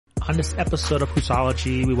On this episode of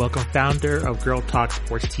Hoopsology, we welcome founder of Girl Talk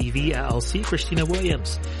Sports TV, LLC, Khristina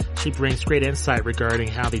Williams. She brings great insight regarding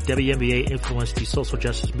how the WNBA influenced the social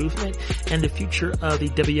justice movement and the future of the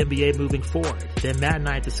WNBA moving forward. Then Matt and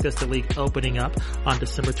I discussed the league opening up on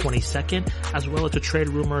December 22nd, as well as the trade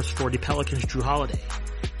rumors for the Pelicans' Jrue Holiday.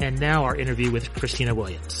 And now our interview with Khristina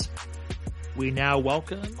Williams. We now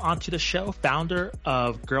welcome onto the show founder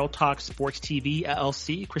of Girl Talk Sports TV,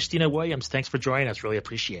 LLC, Khristina Williams. Thanks for joining us. Really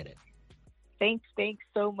appreciate it. Thanks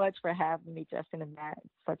so much for having me, Justin and Matt.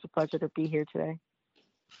 It's such a pleasure to be here today.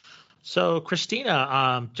 So,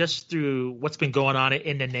 Khristina, just through what's been going on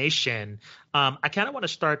in the nation, I kind of want to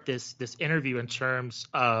start this interview in terms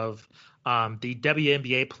of the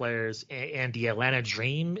WNBA players and the Atlanta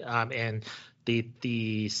Dream, and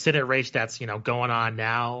the Senate race that's going on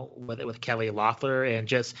now with Kelly Loeffler, and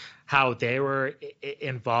just how they were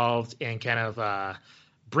involved in kind of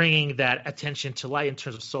bringing that attention to light in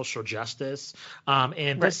terms of social justice,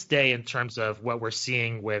 and this day in terms of what we're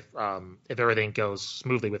seeing with if everything goes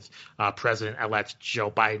smoothly with President-elect Joe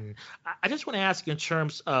Biden. I just want to ask you, in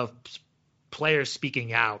terms of players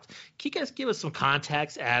speaking out, can you guys give us some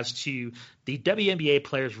context as to the WNBA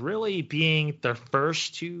players really being the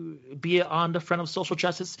first to be on the front of social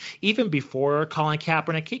justice, even before Colin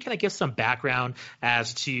Kaepernick? Can you kind of give some background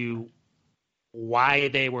as to why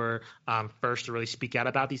they were first to really speak out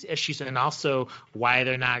about these issues, and also why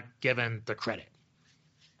they're not given the credit?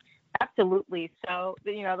 Absolutely. So,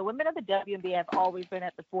 the women of the WNBA have always been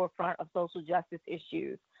at the forefront of social justice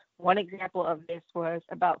issues. One example of this was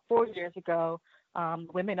about 4 years ago,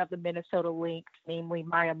 women of the Minnesota Lynx, namely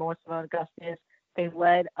Maya Morrison and Augustus, they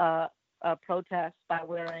led a protest by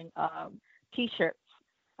wearing T-shirts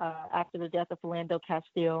after the death of Philando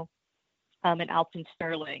Castile and Alton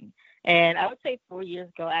Sterling. And I would say 4 years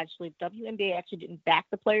ago, actually, WNBA actually didn't back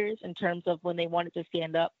the players in terms of when they wanted to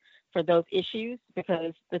stand up for those issues,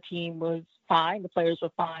 because the team was fine, the players were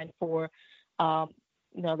fine for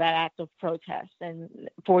that act of protest. And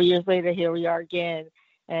 4 years later, here we are again.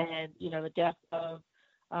 And, the death of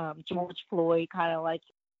George Floyd kind of like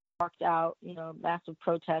sparked out, massive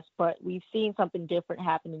protests. But we've seen something different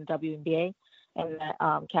happen in the WNBA, and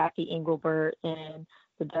that Kathy Engelbert and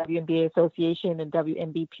the WNBA Association and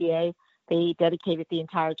WNBPA, they dedicated the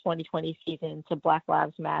entire 2020 season to Black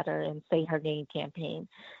Lives Matter and Say Her Name campaign.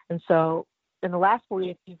 And so in the last 4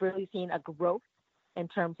 years, we've really seen a growth in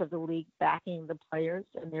terms of the league backing the players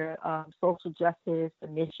and their social justice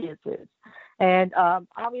initiatives. And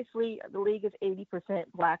obviously, the league is 80%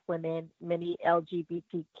 Black women, many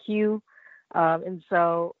LGBTQ. And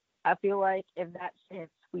so I feel like in that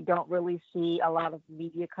sense, we don't really see a lot of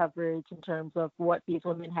media coverage in terms of what these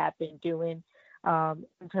women have been doing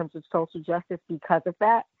in terms of social justice because of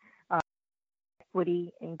that.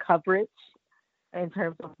 Equity and coverage in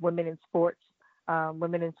terms of women in sports.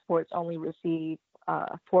 Women in sports only receive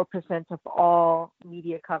 4% of all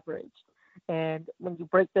media coverage. And when you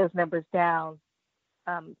break those numbers down,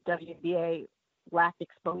 WNBA lacked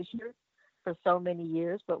exposure for so many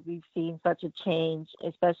years, but we've seen such a change,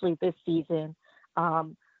 especially this season,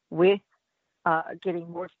 with getting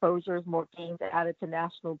more exposures, more games added to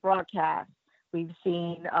national broadcasts. We've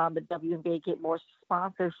seen the WNBA get more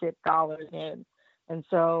sponsorship dollars in. And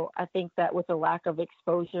so I think that with the lack of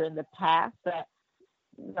exposure in the past, that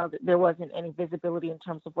there wasn't any visibility in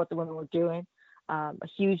terms of what the women were doing. A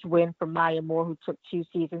huge win for Maya Moore, who took 2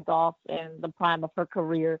 seasons off in the prime of her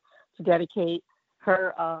career to dedicate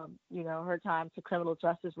her, her time to criminal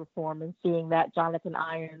justice reform, and seeing that Jonathan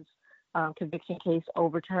Irons conviction case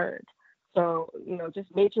overturned. So,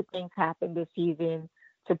 just major things happened this season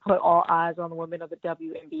to put all eyes on the women of the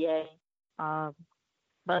WNBA.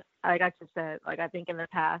 But like I just said, I think in the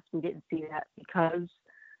past we didn't see that because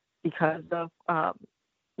of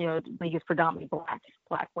the league is predominantly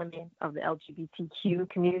black women of the LGBTQ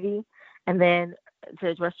community. And then to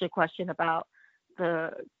address your question about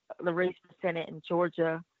the race for Senate in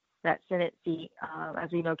Georgia, that Senate seat,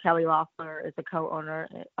 as we know, Kelly Loeffler is a co-owner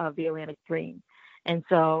of the Atlanta Dream. And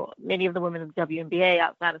so many of the women of the WNBA,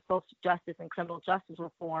 outside of social justice and criminal justice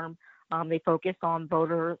reform, they focus on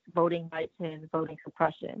voting rights and voting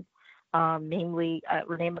suppression. Namely,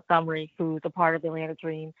 Renee Montgomery, who's a part of the Atlanta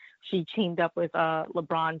Dream. She teamed up with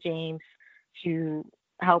LeBron James to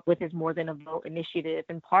help with his More Than a Vote initiative.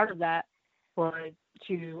 And part of that was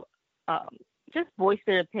to just voice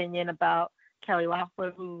their opinion about Kelly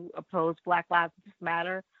Loeffler, who opposed Black Lives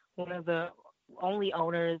Matter, one of the only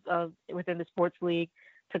owners within the sports league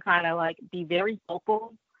to kind of be very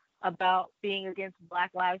vocal about being against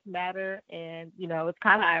Black Lives Matter. And, it's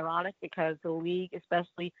kind of ironic because the league,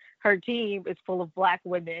 especially her team, is full of Black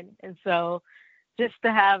women. And so just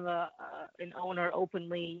to have an owner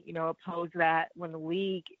openly, oppose that when the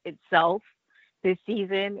league itself this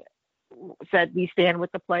season said we stand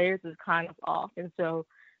with the players is kind of off. And so,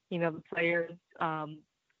 the players,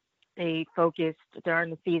 they focused during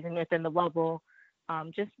the season within the bubble,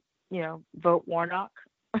 just, vote Warnock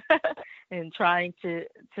and trying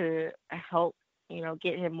to help,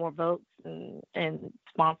 get him more votes and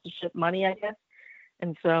sponsorship money, I guess.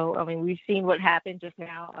 And so, I mean, we've seen what happened just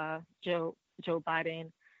now. Joe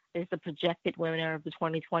Biden is the projected winner of the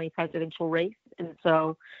 2020 presidential race. And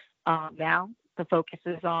so now the focus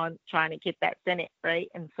is on trying to get that Senate, right?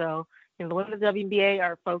 And so, the women of the WNBA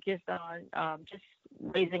are focused on just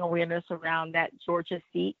raising awareness around that Georgia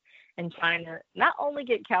seat and trying to not only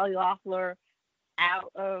get Kelly Loeffler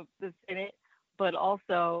out of the Senate, but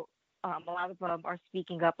also a lot of them are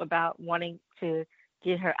speaking up about wanting to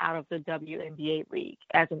get her out of the WNBA league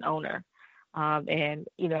as an owner. And,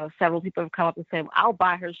 several people have come up and said, well, I'll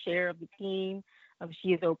buy her share of the team.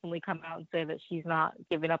 She has openly come out and said that she's not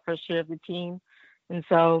giving up her share of the team. And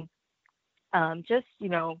so just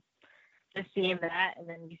seeing that. And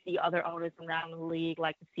then you see other owners around the league,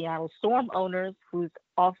 like the Seattle Storm owners, who's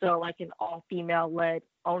also like an all-female led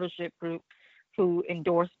ownership group who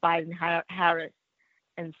endorsed Biden Harris.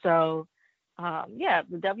 And so, the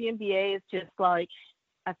WNBA is just like,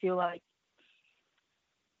 I feel like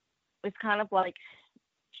it's kind of like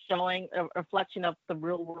showing a reflection of the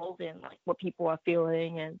real world and like what people are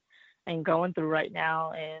feeling and going through right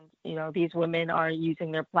now. And, these women are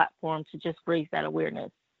using their platform to just raise that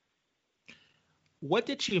awareness. What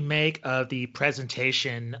did you make of the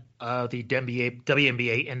presentation of the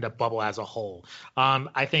WNBA in the bubble as a whole?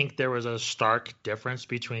 I think there was a stark difference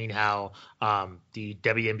between how the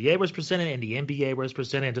WNBA was presented and the NBA was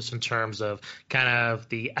presented, just in terms of kind of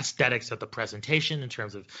the aesthetics of the presentation, in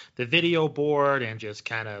terms of the video board and just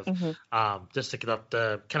kind of just to get up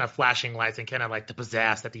the kind of flashing lights and kind of like the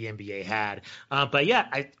pizzazz that the NBA had. But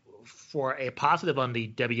yeah, for a positive on the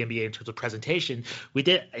WNBA in terms of presentation, we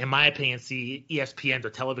did, in my opinion, see ESPN,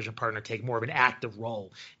 their television partner, take more of an active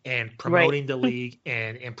role in promoting the league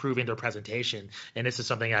and improving their presentation. And this is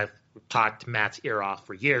something I've talked Matt's ear off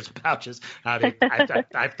for years about, just how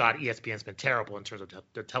I've thought ESPN's been terrible in terms of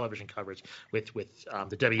their television coverage with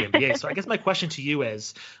the WNBA. So I guess my question to you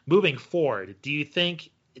is, moving forward, do you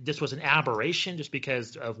think this was an aberration just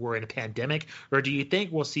because we're in a pandemic, or do you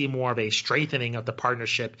think we'll see more of a strengthening of the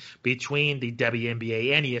partnership between the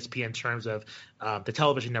WNBA and ESPN in terms of the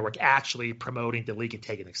television network actually promoting the league and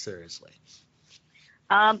taking it seriously?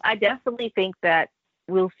 I definitely think that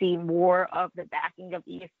we'll see more of the backing of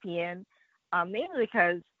ESPN, mainly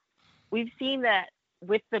because we've seen that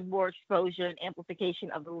with the more exposure and amplification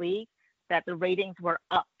of the league, that the ratings were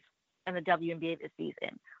up in the WNBA this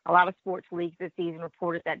season. A lot of sports leagues this season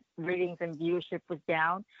reported that ratings and viewership was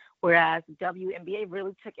down, whereas the WNBA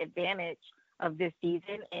really took advantage of this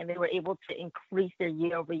season and they were able to increase their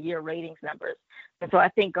year-over-year ratings numbers. And so I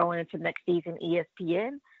think going into next season,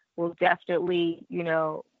 ESPN will definitely,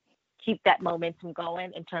 keep that momentum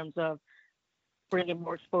going in terms of bringing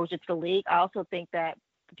more exposure to the league. I also think that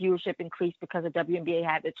viewership increased because the WNBA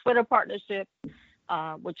had the Twitter partnership,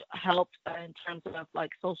 which helped in terms of like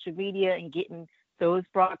social media and getting those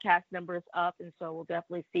broadcast numbers up. And so we'll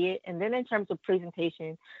definitely see it. And then in terms of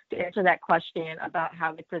presentation, to answer that question about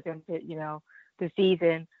how they presented, the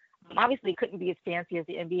season, obviously it couldn't be as fancy as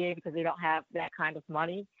the NBA because they don't have that kind of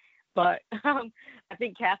money. But I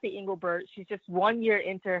think Kathy Engelbert, she's just 1 year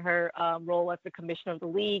into her role as the commissioner of the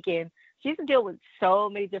league, and she has to deal with so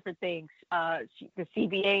many different things. The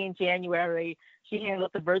CBA in January, she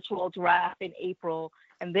handled the virtual draft in April,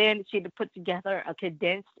 and then she had to put together a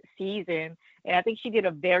condensed season. And I think she did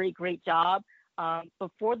a very great job.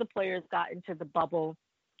 Before the players got into the bubble,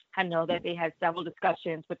 I know that they had several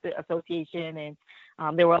discussions with the association,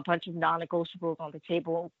 and there were a bunch of non-negotiables on the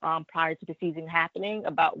table prior to the season happening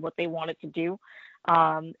about what they wanted to do.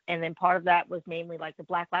 And then part of that was mainly like the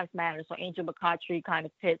Black Lives Matter. So Angel McCoughtry kind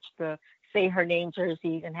of pitched the Say Her Name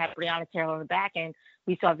jerseys and had Breonna Taylor on the back, and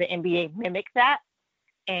we saw the NBA mimic that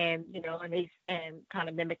and kind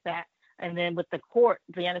of mimic that. And then with the court,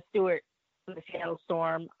 Breanna Stewart from the Seattle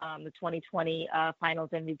Storm, the 2020 Finals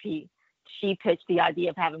MVP, she pitched the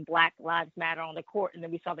idea of having Black Lives Matter on the court, and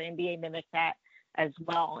then we saw the NBA mimic that as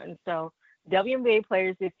well. And so WNBA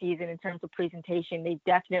players this season, in terms of presentation, they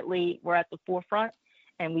definitely were at the forefront,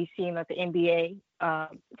 and we've seen that the NBA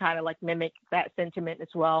kind of like mimic that sentiment as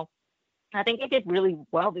well. I think they did really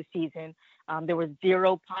well this season. There were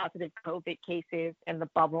 0 positive COVID cases in the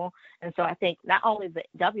bubble. And so I think not only the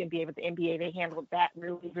WNBA, but the NBA, they handled that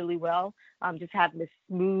really, really well. Just having a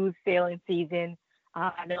smooth sailing season.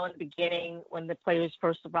 I know in the beginning when the players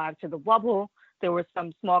first arrived to the bubble, there were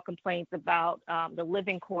some small complaints about the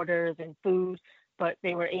living quarters and food, but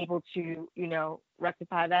they were able to,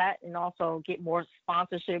 rectify that and also get more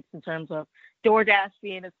sponsorships in terms of DoorDash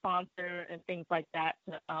being a sponsor and things like that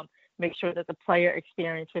to make sure that the player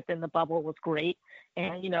experience within the bubble was great.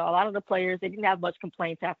 And, a lot of the players, they didn't have much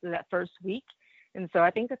complaints after that first week. And so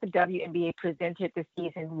I think that the WNBA presented this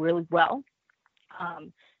season really well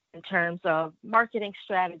in terms of marketing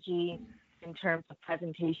strategy, in terms of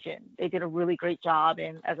presentation. They did a really great job.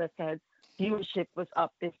 And as I said, viewership was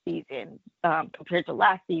up this season compared to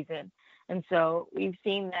last season. And so we've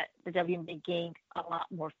seen that the WNBA gained a lot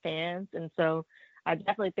more fans. And so I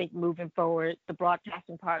definitely think moving forward, the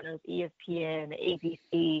broadcasting partners, ESPN,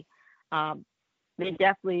 ABC, they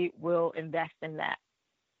definitely will invest in that.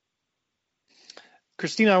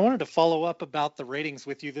 Khristina, I wanted to follow up about the ratings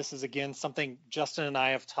with you. This is, again, something Justin and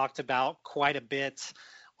I have talked about quite a bit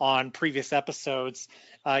on previous episodes.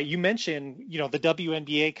 You mentioned, the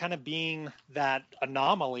WNBA kind of being that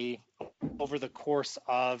anomaly over the course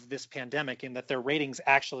of this pandemic, in that their ratings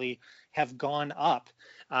actually have gone up.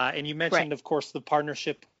 And you mentioned, of course, the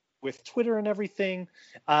partnership with Twitter and everything.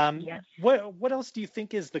 Yes. What else do you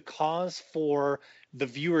think is the cause for the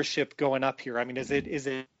viewership going up here? I mean, is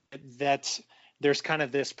it that there's kind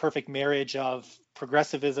of this perfect marriage of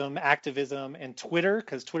progressivism, activism, and Twitter,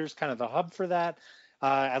 because Twitter's kind of the hub for that,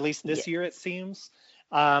 at least this year it seems.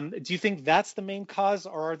 Do you think that's the main cause,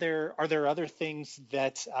 or are there other things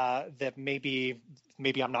that maybe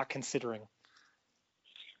I'm not considering?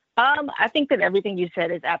 I think that everything you said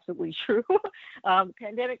is absolutely true.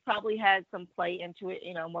 Pandemic probably had some play into it.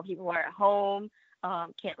 More people are at home,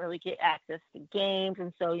 can't really get access to games.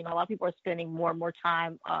 And so, a lot of people are spending more and more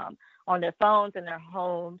time on their phones and their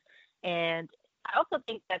homes. And I also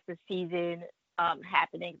think that the season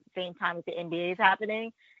happening at the same time as the NBA is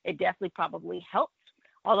happening, it definitely probably helped.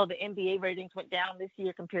 Although the NBA ratings went down this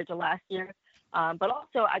year compared to last year. But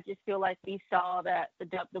also, I just feel like we saw that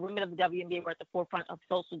the women of the WNBA were at the forefront of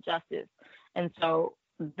social justice. And so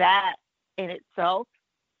that in itself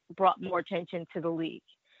brought more attention to the league,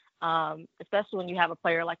 especially when you have a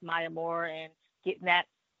player like Maya Moore and getting that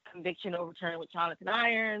conviction overturned with Jonathan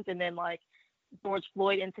Irons. And then, like, George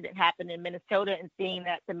Floyd incident happened in Minnesota, and seeing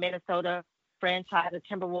that the Minnesota franchise, the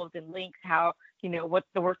Timberwolves and Lynx, how, what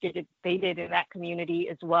the work they did in that community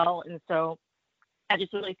as well. And so I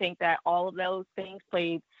just really think that all of those things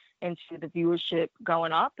played into the viewership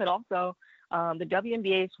going up, but also the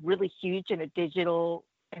WNBA is really huge in a digital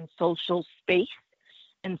and social space.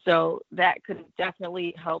 And so that could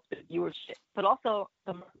definitely help the viewership, but also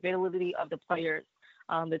the mobility of the players.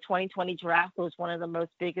 The 2020 draft was one of the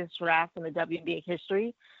most biggest drafts in the WNBA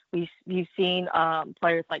history. We've seen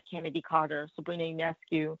players like Kennedy Carter, Sabrina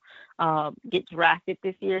Ionescu get drafted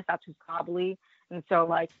this year, Satou Sabally. And so,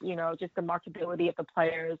 just the marketability of the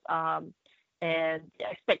players and the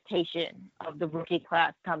expectation of the rookie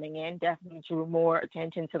class coming in definitely drew more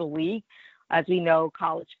attention to the league. As we know,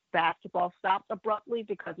 college basketball stopped abruptly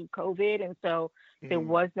because of COVID. And so there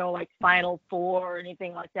was no Final Four or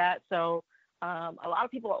anything like that. So a lot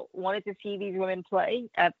of people wanted to see these women play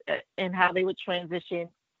and how they would transition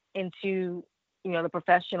into, the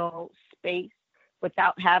professional space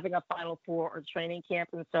without having a Final Four or training camp.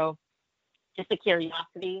 And so just the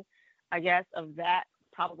curiosity, I guess, of that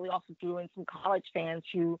probably also drew in some college fans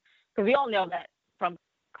because we all know that from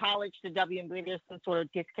college to WNBA, there's some sort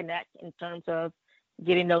of disconnect in terms of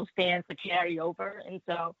getting those fans to carry over. And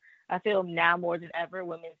so I feel now more than ever,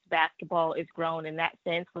 women's basketball is grown in that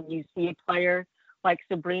sense. When you see a player like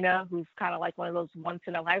Sabrina, who's kind of like one of those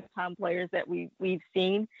once-in-a-lifetime players that we've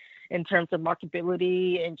seen in terms of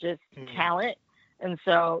marketability and just talent. And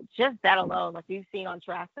so just that alone, like we've seen on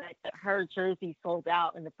draft night, that her jersey sold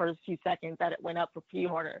out in the first few seconds that it went up for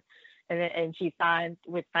pre-order, and she signed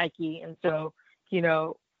with Nike. And so,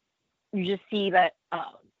 you just see that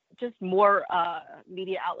just more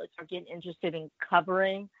media outlets are getting interested in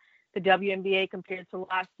covering the WNBA compared to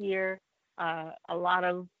last year. A lot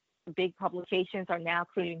of big publications are now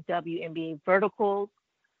creating WNBA verticals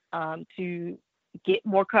to get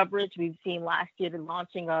more coverage. We've seen last year the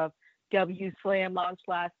launching of W Slam launched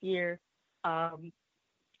last year. House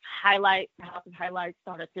of Highlights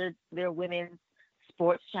started their women's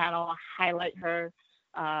sports channel, Highlight Her.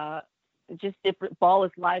 Just different Ball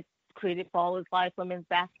is Life created Ball is Life women's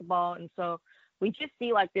basketball. And so we just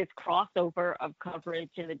see this crossover of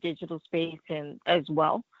coverage in the digital space and as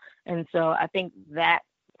well. And so I think that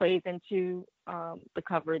plays into the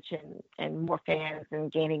coverage and more fans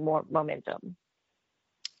and gaining more momentum.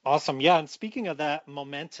 Awesome. Yeah. And speaking of that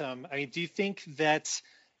momentum, I mean, do you think that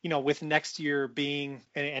with next year being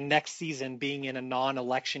and next season being in a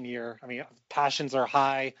non-election year, I mean, passions are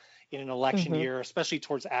high in an election Mm-hmm. year, especially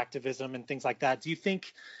towards activism and things like that. Do you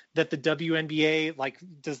think that the WNBA, like,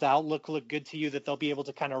 does the outlook look good to you that they'll be able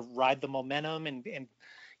to kind of ride the momentum and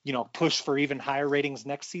push for even higher ratings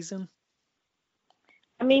next season?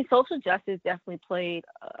 I mean, social justice definitely played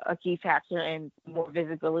a key factor in more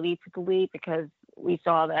visibility to the league because we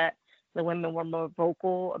saw that the women were more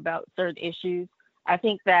vocal about certain issues. I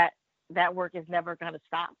think that work is never going to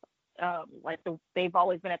stop. They've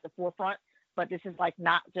always been at the forefront, but this is like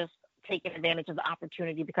not just taking advantage of the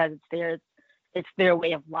opportunity because it's theirs. It's their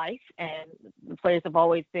way of life, and the players have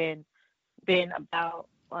always been about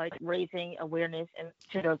like raising awareness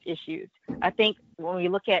to those issues. I think when we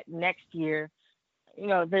look at next year,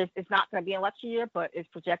 it's not going to be an election year, but it's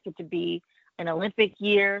projected to be an Olympic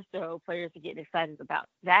year, so players are getting excited about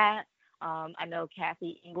that. I know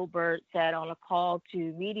Kathy Engelbert said on a call to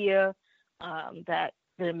media that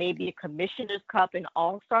there may be a Commissioner's Cup and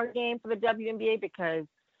All-Star game for the WNBA because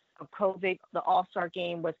of COVID. The All-Star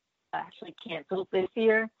game was actually canceled this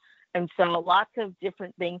year. And so lots of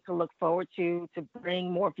different things to look forward to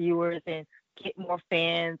bring more viewers and get more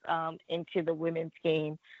fans into the women's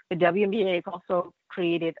game. The WNBA has also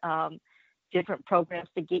created different programs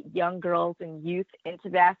to get young girls and youth into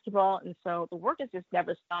basketball. And so the work is just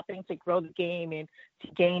never stopping to grow the game and to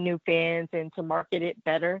gain new fans and to market it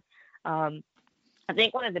better. I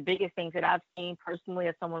think one of the biggest things that I've seen personally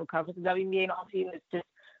as someone who covers the WNBA and all season is just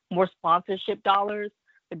more sponsorship dollars.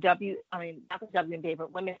 Not the WNBA,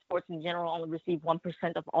 but women's sports in general only receive 1%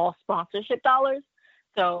 of all sponsorship dollars.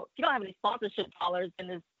 So if you don't have any sponsorship dollars, then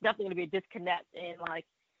there's definitely going to be a disconnect in like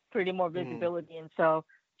creating more visibility. And so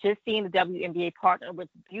just seeing the WNBA partner with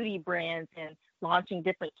beauty brands and launching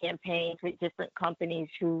different campaigns with different companies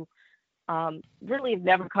who really have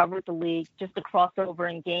never covered the league, just to cross over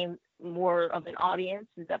and gain more of an audience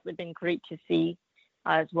has definitely been great to see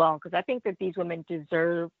as well. Because I think that these women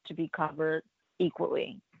deserve to be covered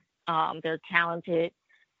equally. They're talented,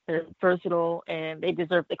 they're versatile, and they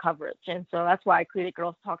deserve the coverage. And so that's why I created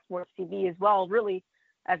Girls Talk Sports TV as well, really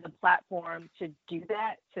as a platform to do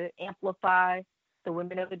that, to amplify the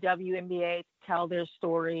women of the WNBA, to tell their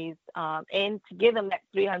stories, and to give them that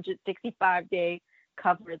 365-day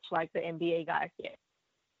coverage like the NBA guys get.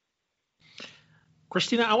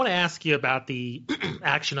 Khristina, I want to ask you about the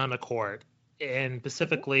action on the court, and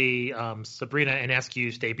specifically Sabrina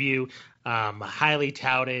Ionescu's debut, highly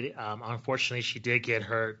touted. Unfortunately, she did get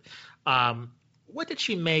hurt. What did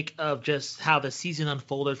she make of just how the season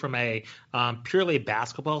unfolded from a purely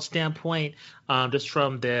basketball standpoint? Just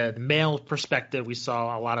from the male perspective, we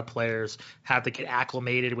saw a lot of players have to get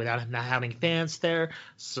acclimated without not having fans there.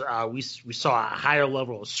 So we saw a higher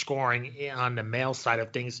level of scoring on the male side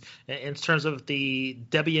of things. In terms of the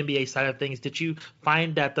WNBA side of things, did you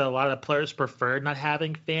find that a lot of players preferred not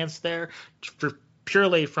having fans there?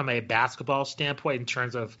 Purely from a basketball standpoint, in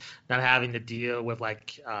terms of not having to deal with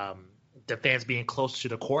the fans being close to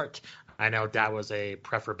the court. I know that was a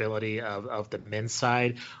preferability of the men's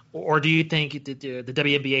side. Or do you think the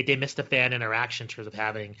WNBA, they missed the fan interaction in terms of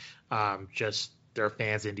having just their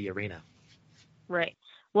fans in the arena? Right.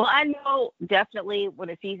 Well, I know definitely when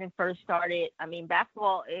the season first started, I mean,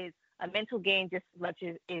 basketball is a mental game just as much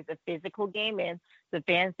as is a physical game, and the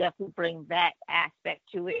fans definitely bring that aspect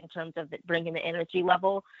to it in terms of bringing the energy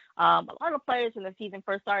level. A lot of players when the season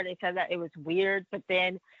first started, they said that it was weird, but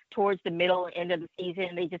then towards the middle and end of the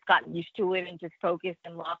season, they just got used to it and just focused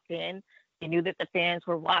and locked in. They knew that the fans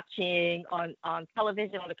were watching on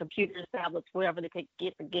television, on the computers, tablets, wherever they could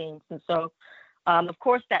get the games. And so, of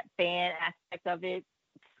course, that fan aspect of it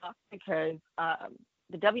sucks because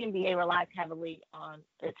the WNBA relies heavily on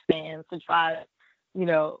its fans to drive,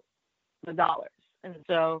 the dollars. And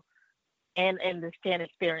so, and the fan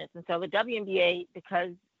experience. And so the WNBA,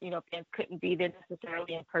 because, fans couldn't be there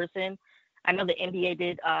necessarily in person. I know the NBA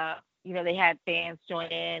did, they had fans join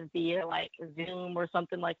in via like Zoom or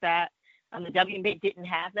something like that. The WNBA didn't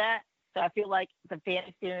have that. So I feel like the fan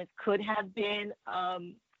experience could have been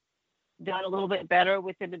done a little bit better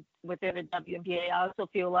within the WNBA. I also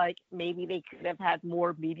feel like maybe they could have had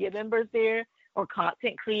more media members there or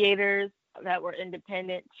content creators that were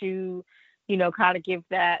independent to, kind of give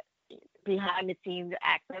that behind the scenes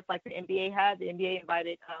access like the NBA had. The NBA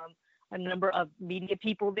invited a number of media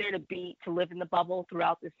people there to live in the bubble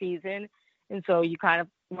throughout the season. And so you kind of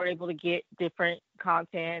were able to get different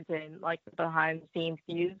content and like the behind the scenes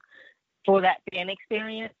views for that fan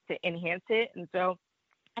experience to enhance it. And so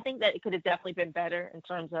I think that it could have definitely been better in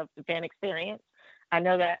terms of the fan experience. I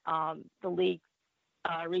know that the league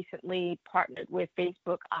recently partnered with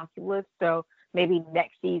Facebook Oculus, so maybe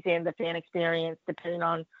next season, the fan experience, depending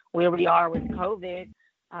on where we are with COVID,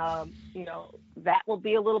 that will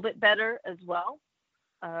be a little bit better as well.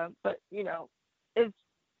 But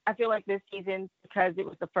I feel like this season, because it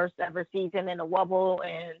was the first ever season in a wobble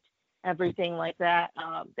and everything like that,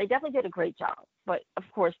 they definitely did a great job. But of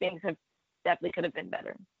course, things have definitely could have been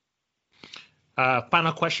better.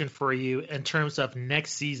 Final question for you. In terms of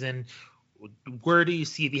next season, where do you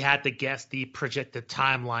see, if you had to guess, the projected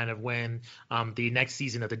timeline of when the next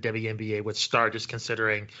season of the WNBA would start, just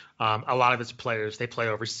considering a lot of its players, they play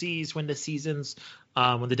overseas when the WNBA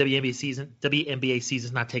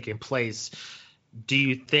season's not taking place. Do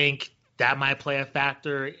you think that might play a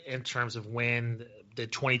factor in terms of when the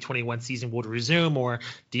 2021 season would resume, or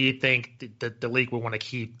do you think the league will want to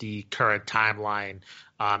keep the current timeline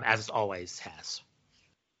as it always has?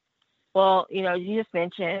 Well, you just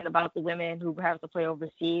mentioned about the women who have to play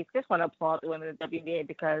overseas. Just want to applaud the women of the WNBA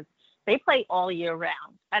because they play all year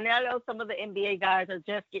round. And I know some of the NBA guys are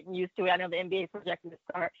just getting used to it. I know the NBA is projected to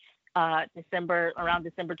start around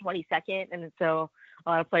December 22nd. And so a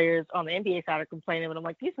lot of players on the NBA side are complaining. But I'm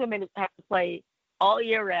like, these women have to play all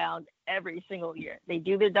year round, every single year. They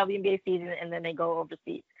do their WNBA season and then they go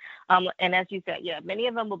overseas. And as you said, many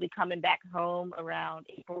of them will be coming back home around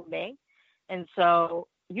April, May. And so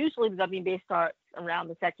usually the WNBA starts around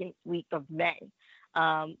the second week of May.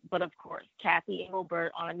 But of course, Kathy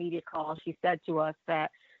Engelbert on a media call, she said to us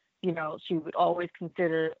that, she would always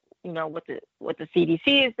consider, what the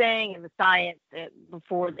CDC is saying and the science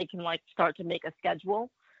before they can start to make a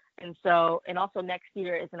schedule. And also next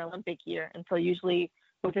year is an Olympic year. And so usually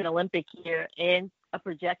with an Olympic year and a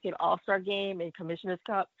projected All-Star game and Commissioner's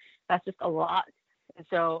Cup, that's just a lot. And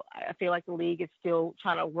so I feel like the league is still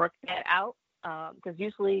trying to work that out. Because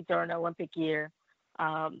usually during an Olympic year,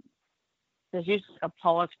 there's usually a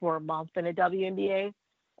pause for a month in the WNBA.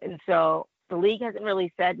 And so the league hasn't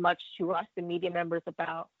really said much to us, the media members,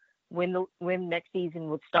 about when next season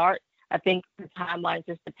would start. I think the timeline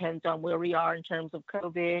just depends on where we are in terms of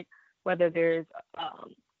COVID, whether there's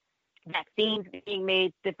vaccines being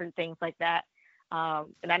made, different things like that.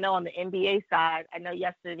 And I know on the NBA side, I know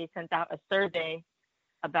yesterday they sent out a survey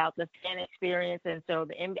about the fan experience, and so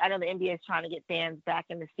I know the NBA is trying to get fans back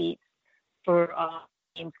in the seats for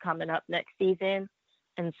games coming up next season,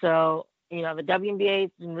 and so the WNBA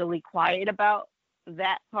has been really quiet about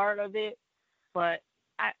that part of it, but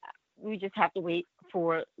we just have to wait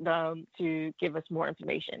for them to give us more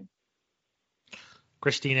information.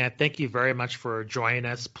 Khristina, thank you very much for joining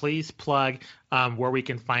us. Please plug where we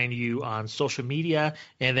can find you on social media,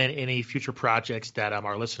 and then any future projects that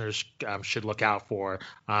our listeners should look out for,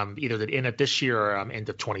 either the end of this year or end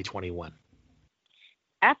of 2021.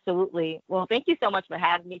 Absolutely. Well, thank you so much for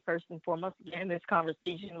having me. First and foremost, again, this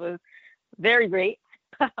conversation was very great.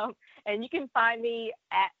 And you can find me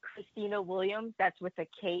at Khristina Williams. That's with a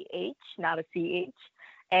KH, not a CH.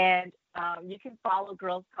 And you can follow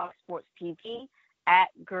Girls Talk Sports TV at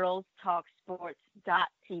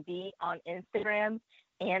girlstalksports.tv on Instagram.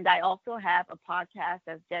 And I also have a podcast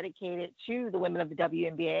that's dedicated to the women of the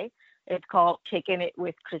WNBA. It's called Kicking It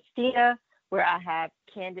with Khristina, where I have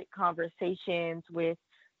candid conversations with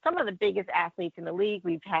some of the biggest athletes in the league.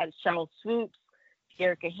 We've had Cheryl Swoops,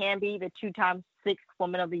 Erica Hamby, the 2-time 6th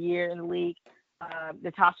Woman of the Year in the league,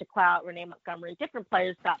 Natasha Cloud, Renee Montgomery. Different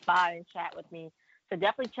players stop by and chat with me. So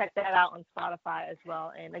definitely check that out on Spotify as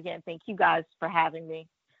well. And again, thank you guys for having me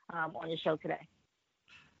on your show today.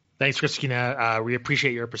 Thanks, Khristina. We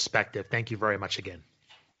appreciate your perspective. Thank you very much again.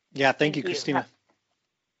 Yeah, thank you, Khristina.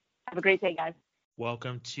 Have a great day, guys.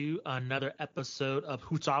 Welcome to another episode of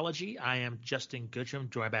Hootology. I am Justin Goodrum,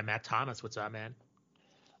 joined by Matt Thomas. What's up, man?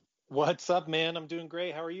 What's up, man? I'm doing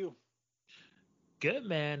great. How are you? Good,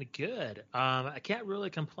 man. Good. I can't really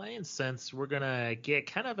complain since we're going to get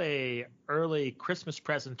kind of a early Christmas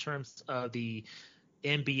present in terms of the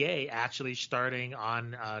NBA actually starting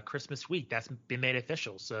on Christmas week. That's been made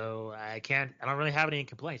official. So I don't really have any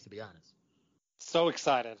complaints, to be honest. So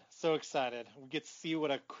excited. So excited. We get to see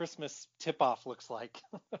what a Christmas tip-off looks like.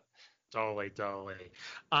 Totally.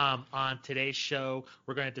 On today's show,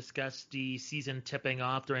 we're going to discuss the season tipping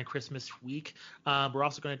off during Christmas week. We're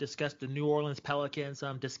also going to discuss the New Orleans Pelicans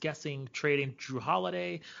discussing trading Jrue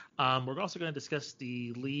Holiday. We're also going to discuss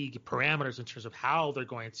the league parameters in terms of how they're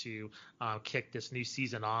going to kick this new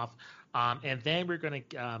season off. And then we're going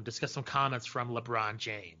to discuss some comments from LeBron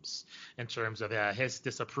James in terms of his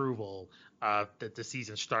disapproval of the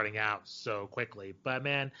season starting out so quickly. But,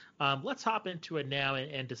 man, let's hop into it now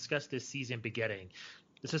and discuss this season beginning.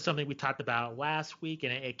 This is something we talked about last week,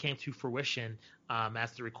 and it came to fruition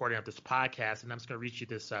as the recording of this podcast. And I'm just going to read you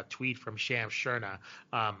this tweet from Sham Sherna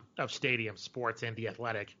of Stadium Sports and The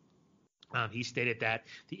Athletic. He stated that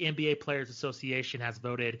the NBA Players Association has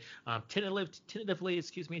voted tentatively,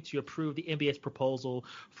 to approve the NBA's proposal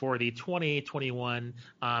for the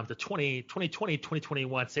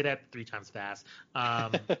 2020-2021, say that 3 times fast,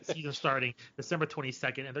 season starting December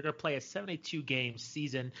 22nd, and they're going to play a 72-game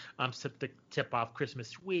season to tip off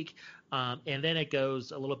Christmas week. And then it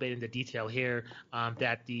goes a little bit into detail here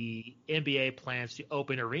that the NBA plans to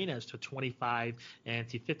open arenas to 25 and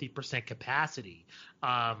to 50% capacity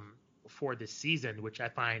for this season, which I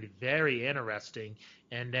find very interesting.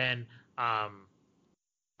 And then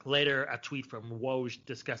later, a tweet from Woj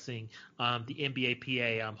discussing the NBA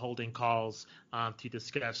PA holding calls to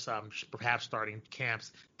discuss perhaps starting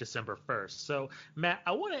camps December 1st. So, Matt,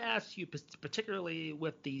 I want to ask you, particularly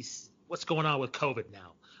with what's going on with COVID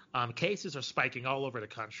now. Cases are spiking all over the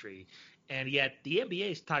country, and yet the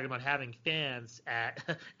NBA is talking about having fans at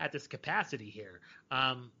this capacity here.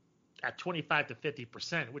 At 25 to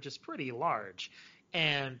 50%, which is pretty large.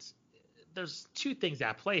 And there's 2 things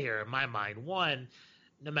at play here in my mind. One,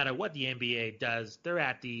 no matter what the NBA does, they're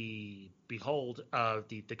at the behold of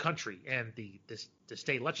the country and the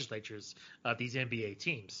state legislatures of these NBA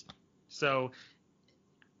teams. So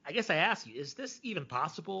I guess I ask you, is this even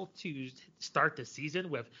possible to start the season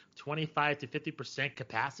with 25 to 50%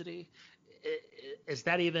 capacity? Is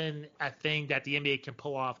that even a thing that the NBA can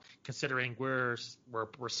pull off, considering we're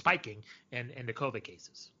spiking in the COVID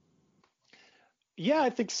cases? Yeah, I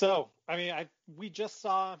think so. I mean, we just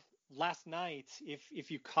saw last night, if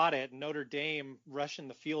you caught it, Notre Dame rushing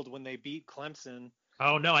the field when they beat Clemson.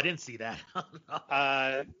 Oh no, I didn't see that.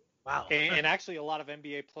 Wow. And actually, a lot of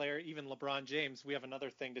NBA player, even LeBron James. We have another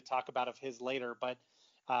thing to talk about of his later, but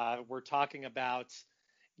we're talking about,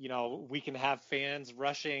 we can have fans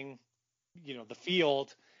rushing the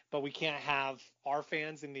field, but we can't have our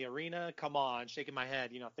fans in the arena. Come on, shaking my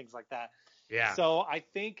head, things like that. Yeah. So I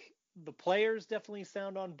think the players definitely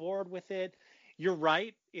sound on board with it. You're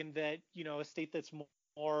right in that, a state that's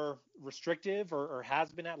more restrictive or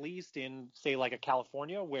has been, at least in, say, like a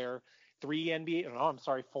California, where 4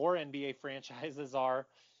 NBA franchises are,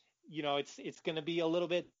 it's going to be a little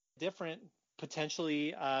bit different,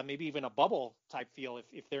 potentially, maybe even a bubble type feel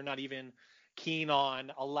if they're not even keen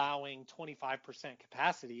on allowing 25%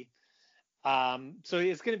 capacity. So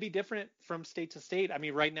it's going to be different from state to state. I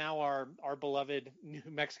mean, right now our beloved New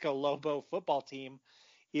Mexico Lobo football team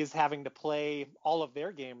is having to play all of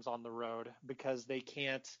their games on the road because they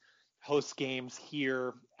can't host games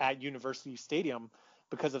here at University Stadium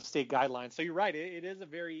because of state guidelines. So you're right. It is a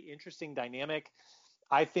very interesting dynamic.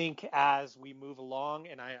 I think as we move along,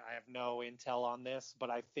 and I have no intel on this, but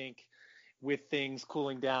I think with things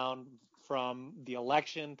cooling down from the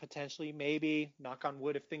election, potentially, maybe, knock on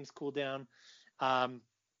wood, if things cool down, I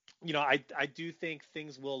do think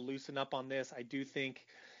things will loosen up on this. I do think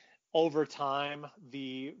over time,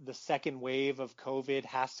 the second wave of COVID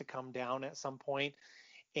has to come down at some point,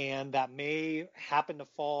 and that may happen to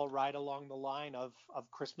fall right along the line of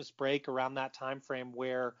Christmas break, around that time frame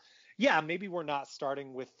where, maybe we're not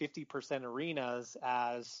starting with 50% arenas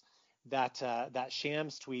as that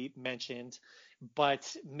Shams tweet mentioned,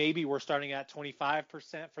 but maybe we're starting at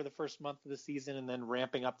 25% for the first month of the season and then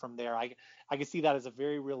ramping up from there. I can see that as a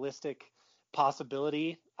very realistic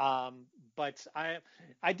possibility. But I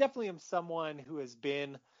definitely am someone who has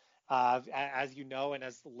been, as you know, and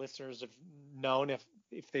as the listeners have known, if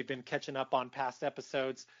they've been catching up on past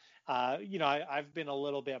episodes, I've been a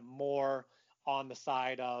little bit more on the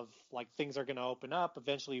side of, like, things are going to open up.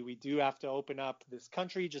 Eventually we do have to open up this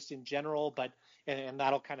country just in general, and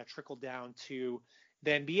that'll kind of trickle down to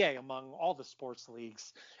the NBA among all the sports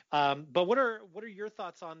leagues. But what are your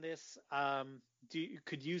thoughts on this?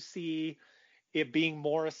 Could you see it being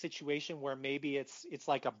more a situation where maybe it's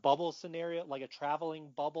like a bubble scenario, like a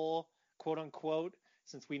traveling bubble, quote unquote,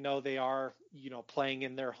 since we know they are, playing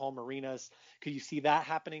in their home arenas? Could you see that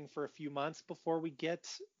happening for a few months before we get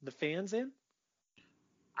the fans in?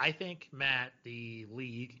 I think, Matt, the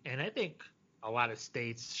league, and I think a lot of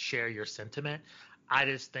states share your sentiment. I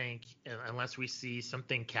just think unless we see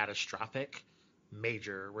something catastrophic,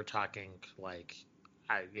 major, we're talking like,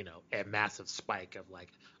 a massive spike of like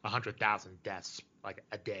 100,000 deaths like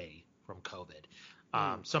a day from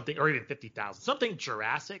COVID, something, or even 50,000, something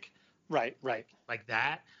Jurassic, right, like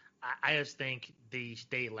that. I just think the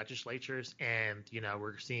state legislatures, and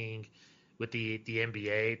we're seeing with the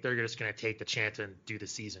NBA, they're just going to take the chance and do the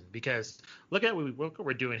season, because look at what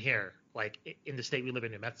we're doing here. Like in the state we live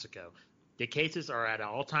in, New Mexico, the cases are at an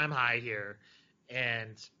all-time high here.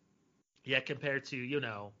 And yet compared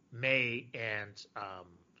to, May and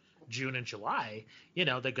June and July,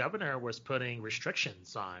 the governor was putting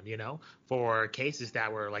restrictions on, for cases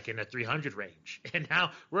that were like in the 300 range. And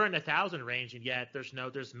now we're in the 1,000 range, and yet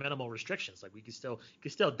there's minimal restrictions. Like we can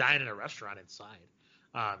still dine in a restaurant inside.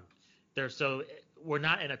 Um, so we're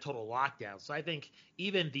not in a total lockdown. So I think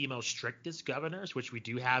even the most strictest governors, which we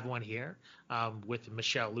do have one here with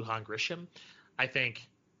Michelle Lujan Grisham, I think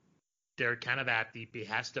they're kind of at the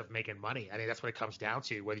behest of making money. I think that's what it comes down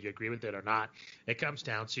to, whether you agree with it or not. It comes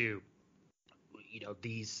down to,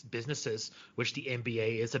 these businesses, which the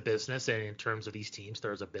NBA is a business, and in terms of these teams,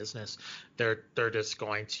 there's a business. They're just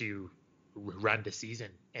going to run the season,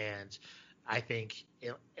 and I think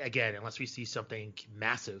again, unless we see something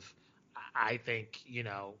massive, I think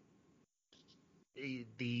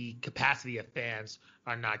the capacity of fans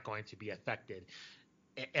are not going to be affected.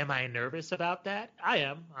 Am I nervous about that? I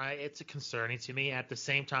am. It's concerning to me. At the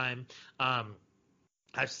same time,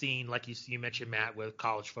 I've seen, like you mentioned, Matt, with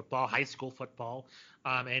college football, high school football,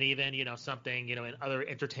 and even something in other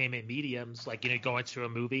entertainment mediums, like going to a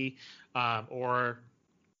movie, or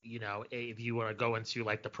if you want to go into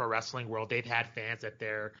like the pro wrestling world, they've had fans at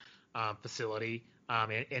their facility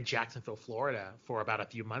in Jacksonville, Florida, for about a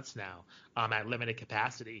few months now at limited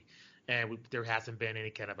capacity, and there hasn't been any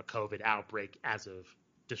kind of a COVID outbreak as of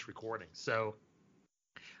this recording. So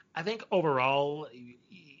I think overall,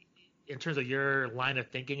 in terms of your line of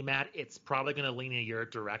thinking, Matt, it's probably going to lean in your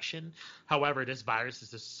direction. However, this virus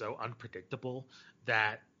is just so unpredictable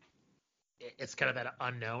that it's kind of that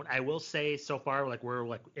unknown. I will say so far, like we're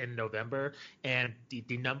like in November, and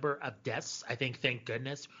the number of deaths, I think, thank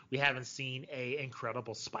goodness, we haven't seen a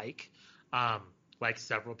incredible spike. Like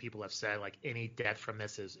several people have said, like any death from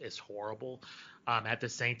this is horrible. At the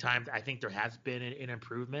same time, I think there has been an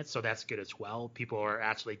improvement, so that's good as well. People are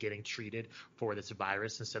actually getting treated for this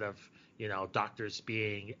virus instead of doctors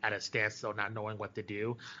being at a standstill, not knowing what to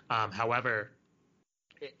do. However,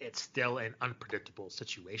 it's still an unpredictable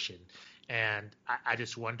situation, and I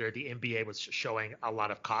just wonder. The NBA was showing a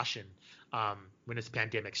lot of caution when this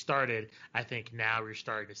pandemic started. I think now we're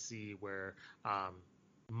starting to see where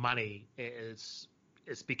money is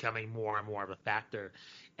becoming more and more of a factor,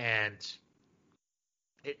 and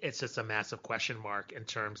it's just a massive question mark in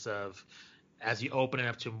terms of, as you open it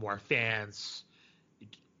up to more fans,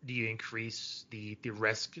 do you increase the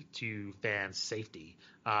risk to fans' safety?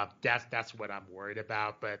 That's what I'm worried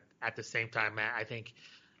about. But at the same time, Matt, I think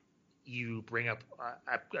you bring up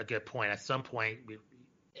a good point. At some point,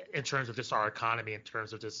 in terms of just our economy, in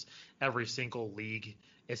terms of just every single league,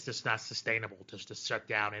 it's just not sustainable to shut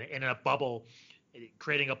down. And in a bubble,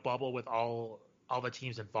 creating a bubble with all the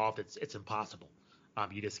teams involved, it's impossible.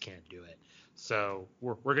 You just can't do it. So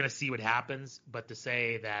we're going to see what happens. But to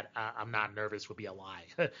say that I'm not nervous would be a lie.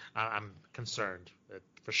 I'm concerned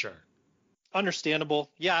for sure. Understandable.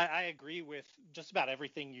 Yeah, I agree with just about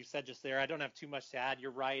everything you said just there. I don't have too much to add.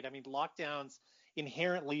 You're right. I mean, lockdowns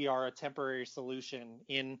inherently are a temporary solution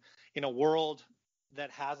in a world that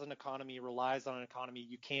has an economy, relies on an economy.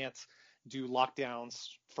 You can't do lockdowns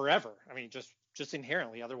forever. I mean, just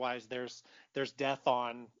inherently. Otherwise, there's death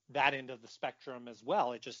on that end of the spectrum as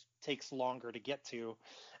well. It just takes longer to get to.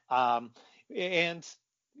 And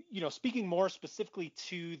speaking more specifically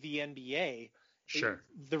to the NBA, sure,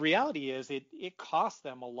 the reality is it costs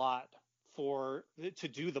them a lot to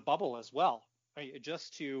do the bubble as well. I mean,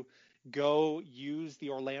 just to go use the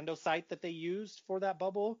Orlando site that they used for that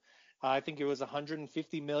bubble, I think it was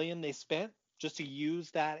 150 million they spent just to use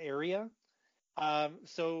that area.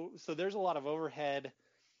 So there's a lot of overhead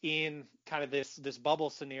in kind of this bubble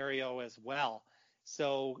scenario as well.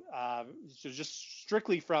 So just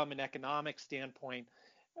strictly from an economic standpoint,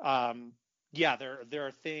 yeah, there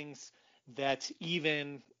are things that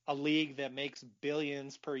even a league that makes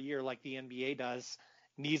billions per year like the NBA does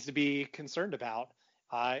needs to be concerned about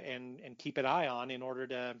and keep an eye on in order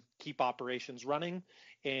to keep operations running.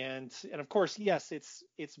 And of course, yes, it's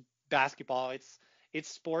basketball. It's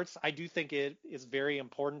sports. I do think it is very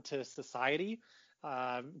important to society.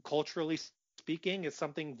 Culturally speaking, it's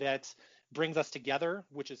something that brings us together,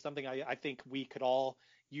 which is something I think we could all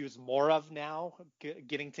use more of now,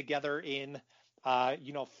 getting together in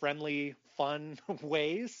friendly, fun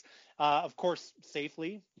ways. Of course,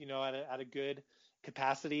 safely, at a good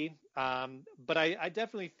capacity. But I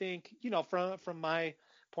definitely think, from my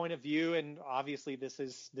point of view, and obviously this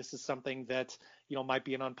is something that might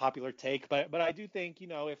be an unpopular take, but I do think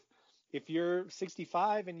if you're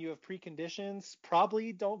 65 and you have preconditions,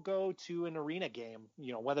 probably don't go to an arena game,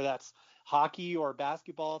 whether that's hockey or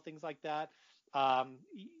basketball, things like that.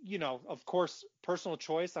 Of course, personal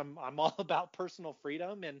choice. I'm all about personal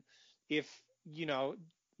freedom, and if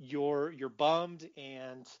you're bummed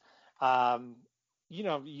and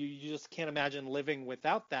you just can't imagine living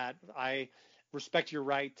without that. I respect your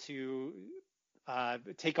right to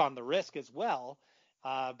take on the risk as well.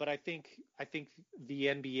 But I think the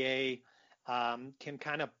NBA can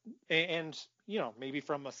kind of, and maybe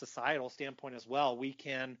from a societal standpoint as well,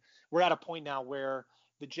 we're at a point now where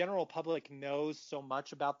the general public knows so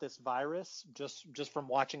much about this virus just from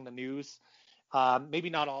watching the news. Maybe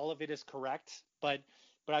not all of it is correct, but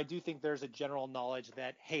I do think there's a general knowledge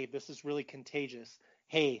that, hey, this is really contagious.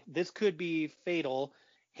 Hey, this could be fatal.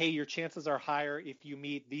 Hey, your chances are higher if you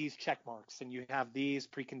meet these check marks and you have these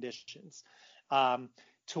preconditions.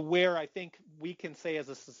 To where I think we can say as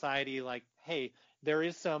a society, like, hey, there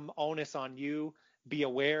is some onus on you. Be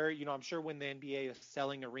aware. I'm sure when the NBA is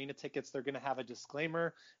selling arena tickets, they're going to have a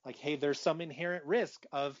disclaimer like, hey, there's some inherent risk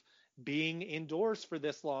of being indoors for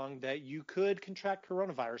this long that you could contract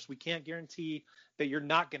coronavirus. We can't guarantee that you're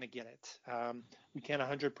not going to get it. We can't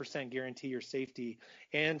 100% guarantee your safety.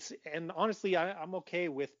 And honestly, I'm okay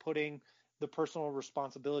with putting the personal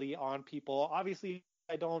responsibility on people. Obviously,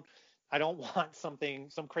 I don't want some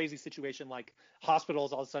crazy situation like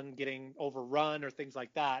hospitals all of a sudden getting overrun or things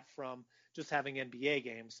like that from just having NBA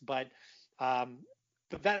games. But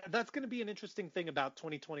that's going to be an interesting thing about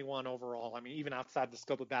 2021 overall. I mean, even outside the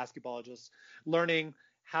scope of basketball, just learning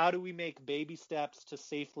how do we make baby steps to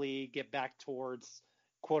safely get back towards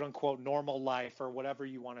quote unquote normal life or whatever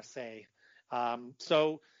you want to say.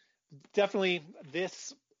 So definitely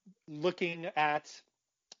this looking at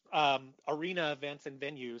arena events and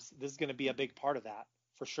venues, this is going to be a big part of that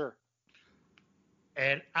for sure.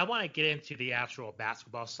 And I want to get into the actual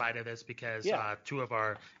basketball side of this because two of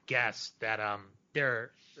our guests that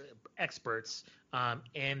they're experts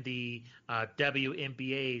in the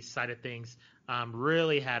WNBA side of things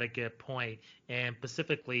really had a good point. And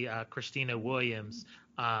specifically, Khristina Williams,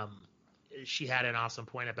 she had an awesome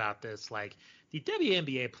point about this. Like, the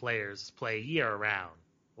WNBA players play year round,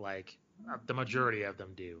 like the majority of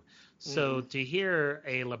them do. So to hear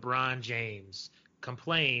a LeBron James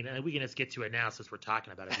complain, and we can just get to it now since we're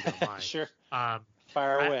talking about it, if you don't mind. Sure.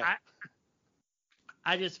 Fire away.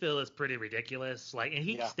 I just feel it's pretty ridiculous. Like, and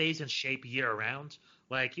he stays in shape year round.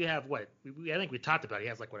 Like, you have I think we talked about it. He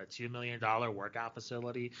has like a $2 million workout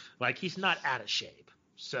facility. Like, he's not out of shape,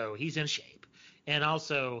 so he's in shape. And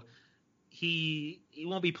also, he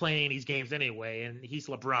won't be playing these games anyway. And he's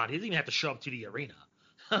LeBron. He doesn't even have to show up to the arena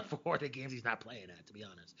for the games he's not playing at, to be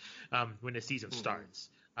honest. When the season starts,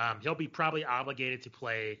 he'll be probably obligated to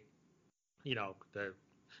play.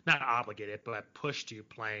 Not obligated, but pushed to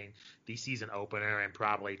playing the season opener and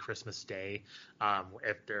probably Christmas Day,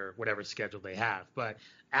 if they're whatever schedule they have. But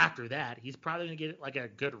after that, he's probably going to get like a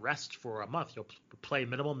good rest for a month. He'll play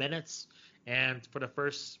minimal minutes, and for the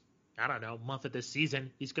first, month of this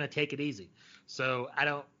season, he's going to take it easy. So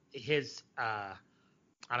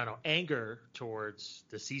anger towards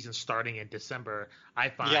the season starting in December, I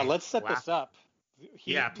find. Yeah, let's set this up.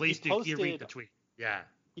 Please do. You read the tweet. Yeah.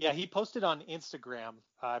 Yeah, he posted on Instagram.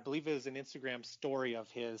 I believe it was an Instagram story of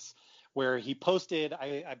his where he posted,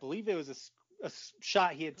 I believe it was a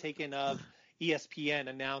shot he had taken of ESPN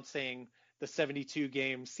announcing the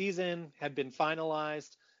 72-game season had been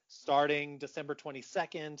finalized starting December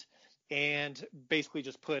 22nd, and basically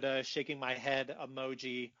just put a shaking my head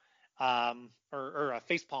emoji, or a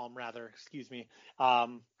facepalm rather,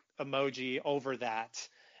 emoji over that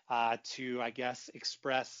to, I guess,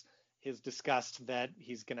 express his disgust that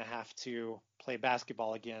he's going to have to play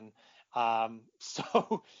basketball again.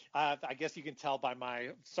 So I guess you can tell by my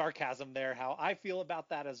sarcasm there how I feel about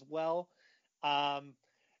that as well.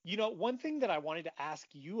 One thing that I wanted to ask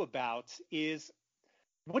you about is,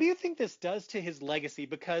 what do you think this does to his legacy?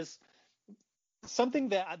 Because something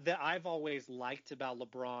that I've always liked about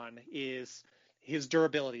LeBron is his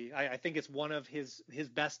durability. I think it's one of his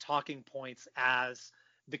best talking points as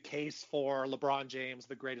the case for LeBron James,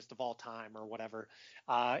 the greatest of all time or whatever.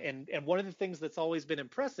 And one of the things that's always been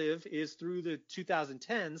impressive is through the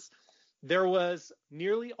 2010s, there was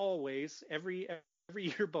nearly always every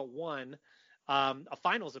year but one, a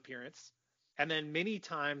finals appearance. And then many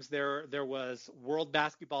times there was world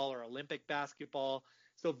basketball or Olympic basketball.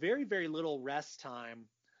 So very, very little rest time.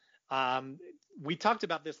 We talked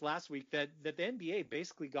about this last week that the NBA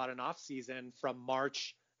basically got an off season from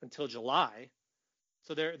March until July.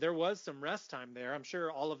 So there was some rest time there. I'm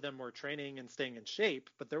sure all of them were training and staying in shape,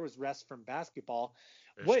 but there was rest from basketball.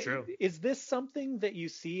 That's true. Is this something that you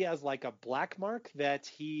see as like a black mark that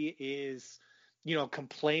he is,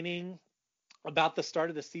 complaining about the start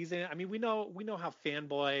of the season. I mean, we know how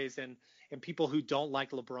fanboys and people who don't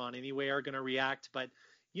like LeBron anyway are going to react. But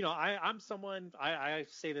I'm someone, I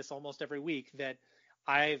say this almost every week, that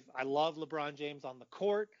I love LeBron James on the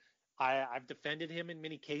court. I've defended him in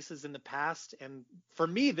many cases in the past, and for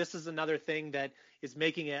me, this is another thing that is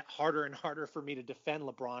making it harder and harder for me to defend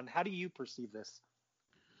LeBron. How do you perceive this?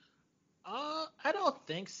 I don't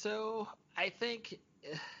think so. I think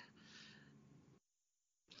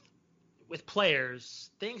with players,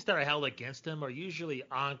 things that are held against them are usually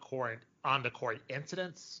on the court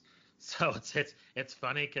incidents. So it's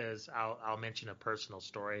funny because I'll mention a personal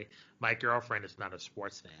story. My girlfriend is not a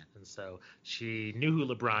sports fan, and so she knew who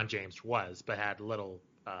LeBron James was, but had little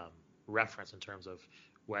reference in terms of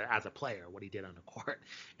what as a player what he did on the court.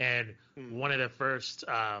 And one of the first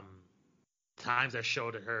times I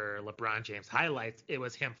showed her LeBron James highlights, it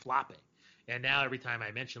was him flopping. And now every time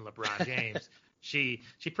I mention LeBron James, she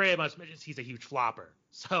pretty much mentions he's a huge flopper.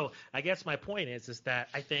 So I guess my point is that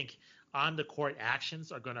I think on the court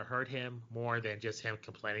actions are going to hurt him more than just him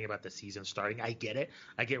complaining about the season starting. I get it.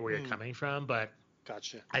 I get where you're coming from, but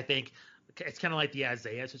gotcha. I think it's kind of like the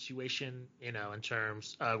Isaiah situation, in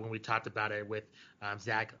terms when we talked about it with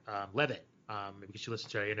Zach Levitt. Maybe you should listen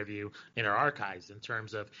to our interview in our archives in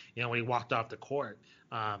terms of, when he walked off the court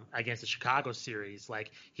against the Chicago series,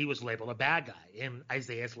 like he was labeled a bad guy. And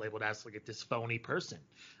Isaiah's labeled as like this phony person.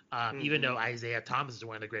 Even though Isaiah Thomas is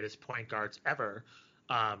one of the greatest point guards ever,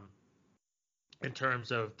 in terms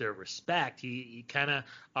of their respect, he kind of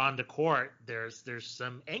on the court, there's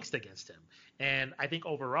some angst against him. And I think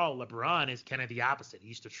overall, LeBron is kind of the opposite.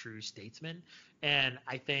 He's the true statesman. And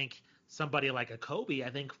I think somebody like a Kobe, I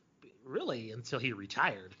think really until he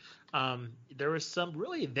retired, there was some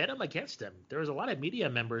really venom against him. There was a lot of media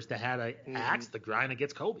members that had an axe to grind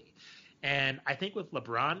against Kobe. And I think with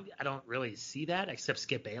LeBron, I don't really see that except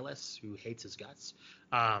Skip Bayless, who hates his guts.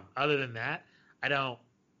 Other than that, I don't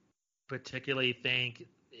particularly think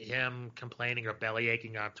him complaining or belly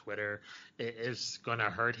aching on Twitter is going to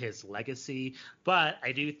hurt his legacy. But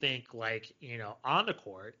I do think, like, on the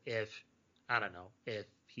court, if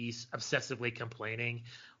he's obsessively complaining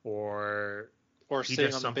or he sitting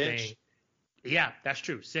does on something, the bench. Yeah, that's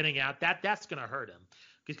true. Sitting out, that's going to hurt him.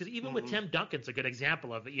 Because even with Tim Duncan's a good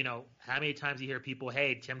example of it. How many times you hear people,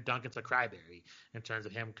 hey, Tim Duncan's a crybaby in terms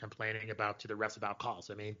of him complaining to the refs about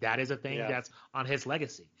calls. I mean, that is a thing that's on his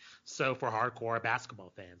legacy. So for hardcore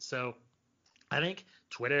basketball fans. So I think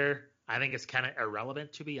Twitter, it's kind of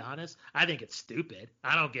irrelevant, to be honest. I think it's stupid.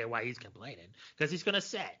 I don't get why he's complaining because he's going to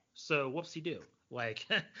say. So whoopsie do. Like,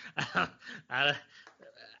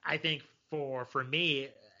 I think for me,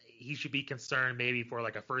 he should be concerned maybe for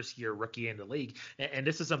like a first year rookie in the league. And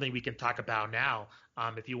this is something we can talk about now.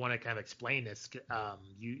 If you want to kind of explain this,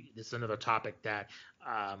 this is another topic that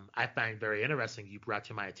I find very interesting you brought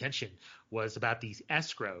to my attention was about these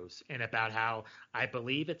escrows and about how I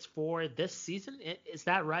believe it's for this season. Is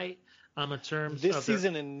that right? In terms this of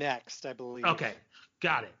season and next, I believe. Okay.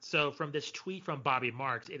 Got it. So from this tweet from Bobby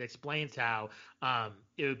Marks, it explains how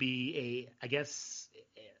it would be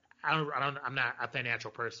I'm not a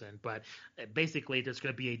financial person, but basically there's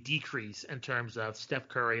going to be a decrease in terms of Steph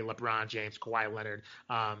Curry, LeBron James, Kawhi Leonard,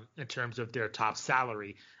 in terms of their top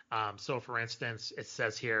salary. So for instance, it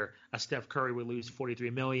says here, Steph Curry would lose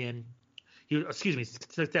 $43 million.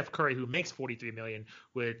 Steph Curry, who makes $43 million,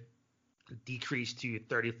 would decrease to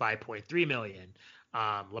 $35.3 million.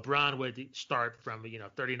 LeBron would start from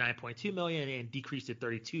 $39.2 million and decrease to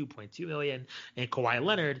 $32.2 million, and Kawhi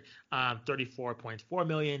Leonard $34.4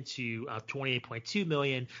 million to $28.2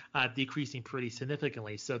 million, decreasing pretty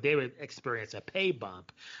significantly. So they would experience a pay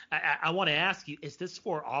bump. I want to ask you: is this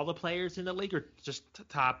for all the players in the league, or just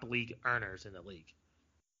top league earners in the league?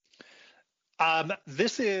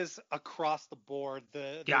 This is across the board.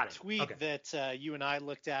 The tweet that you and I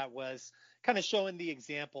looked at was kind of showing the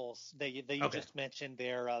examples that you just mentioned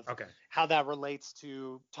there of how that relates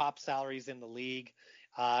to top salaries in the league.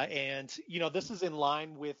 And this is in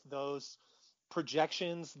line with those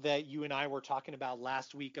projections that you and I were talking about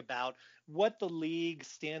last week about what the league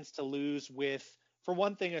stands to lose with, for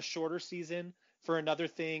one thing, a shorter season. For another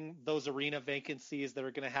thing, those arena vacancies that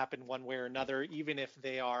are going to happen one way or another, even if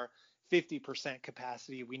they are 50%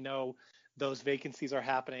 capacity. We know those vacancies are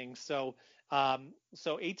happening. So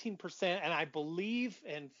 18%, and I believe,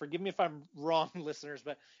 and forgive me if I'm wrong, listeners,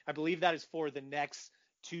 but I believe that is for the next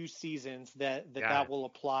 2 seasons that will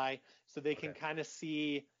apply, so they can kind of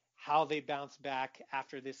see how they bounce back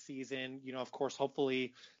after this season. Of course,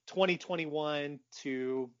 hopefully 2021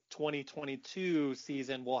 to 2022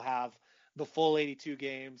 season will have the full 82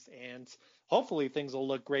 games, and hopefully things will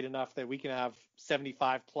look great enough that we can have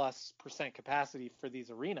 75+% capacity for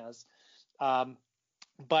these arenas.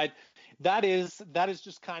 But that is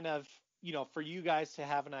just kind of, for you guys to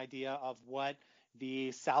have an idea of what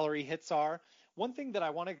the salary hits are. One thing that I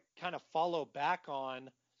want to kind of follow back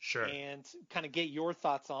on Sure. and kind of get your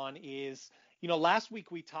thoughts on is, last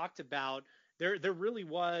week we talked about there really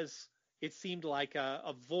was, it seemed like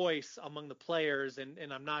a voice among the players, and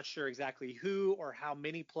I'm not sure exactly who or how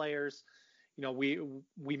many players.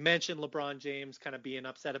 We mentioned LeBron James kind of being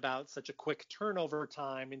upset about such a quick turnover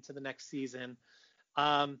time into the next season.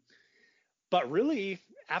 But really,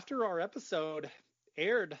 after our episode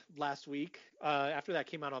aired last week, after that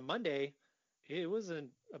came out on Monday, it wasn't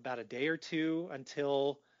about a day or two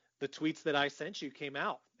until the tweets that I sent you came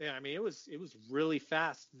out. I mean, it was really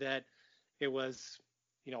fast that it was,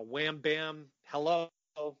 wham, bam, hello,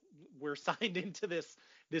 we're signed into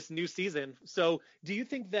this new season. So do you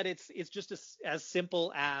think that it's just as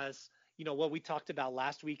simple as, what we talked about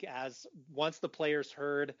last week, as once the players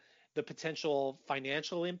heard the potential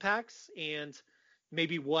financial impacts and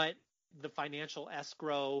maybe what the financial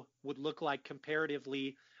escrow would look like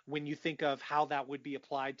comparatively when you think of how that would be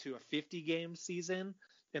applied to a 50-game season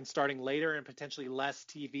and starting later and potentially less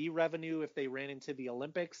TV revenue if they ran into the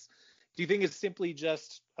Olympics? Do you think it's simply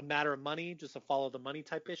just a matter of money, just a follow the money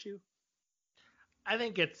type issue? I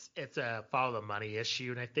think it's a follow the money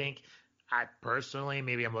issue, and I think I personally,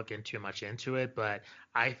 maybe I'm looking too much into it, but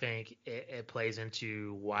I think it plays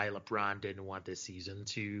into why LeBron didn't want this season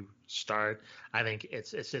to start. I think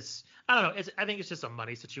it's just, I don't know. I think it's just a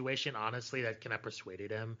money situation, honestly, that kind of persuaded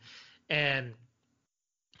him. And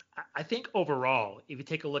I think overall, if you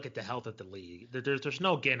take a look at the health of the league, there's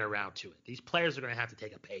no getting around to it. These players are going to have to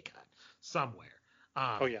take a pay cut somewhere.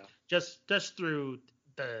 Oh yeah. Just through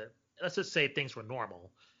let's just say things were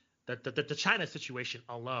normal. The China situation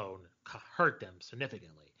alone hurt them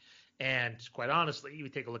significantly. And quite honestly, you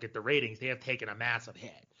take a look at the ratings, they have taken a massive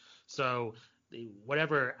hit. So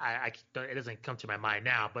whatever, it doesn't come to my mind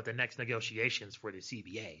now, but the next negotiations for the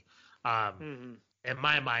CBA, in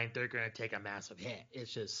my mind, they're going to take a massive hit.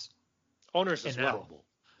 It's just owners inevitable. As well.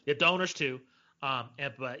 Yeah, the owners too. But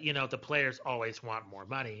the players always want more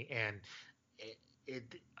money, and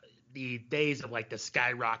the days of like the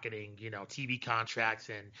skyrocketing, TV contracts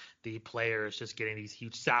and the players just getting these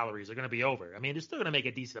huge salaries are going to be over. I mean, they're still going to make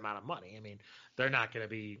a decent amount of money. I mean, they're not going to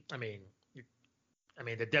be. I mean,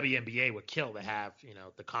 the WNBA would kill to have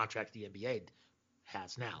the contract the NBA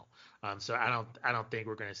has now. So I don't think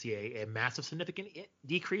we're going to see a massive significant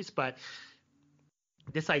decrease, but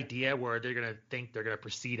this idea where they're going to think they're going to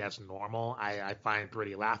proceed as normal, I find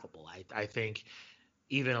pretty laughable. I think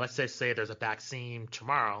even let's just say there's a vaccine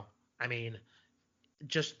tomorrow. I mean,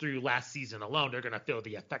 just through last season alone, they're going to feel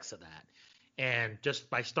the effects of that. And just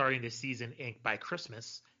by starting the season by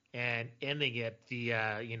Christmas and ending it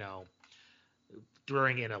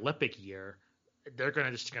during an Olympic year, they're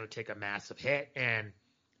going to take a massive hit. And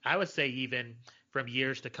I would say even from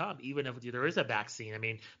years to come, even if there is a vaccine, I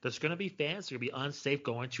mean, there's going to be fans who are going to be unsafe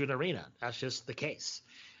going to an arena. That's just the case.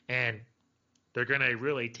 And they're going to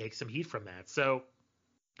really take some heat from that. So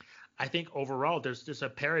I think overall there's just a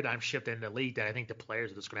paradigm shift in the league that I think the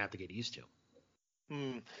players are just going to have to get used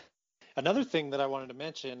to. Another thing that I wanted to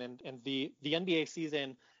mention, and the NBA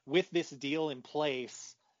season with this deal in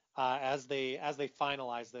place, as they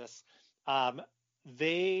finalize this,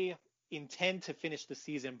 they intend to finish the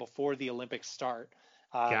season before the Olympics start.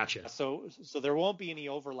 Gotcha. So there won't be any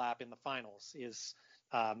overlap in the finals.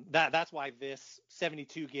 That's why this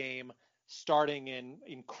 72 game starting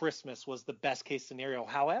in Christmas was the best case scenario.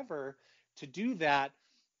 However, to do that,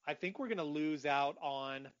 I think we're going to lose out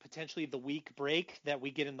on potentially the week break that we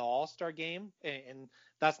get in the All-Star game. And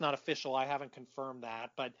that's not official. I haven't confirmed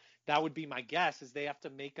that, but that would be my guess, is they have to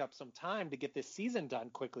make up some time to get this season done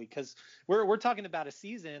quickly, because we're talking about a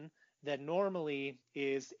season that normally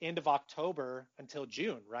is end of October until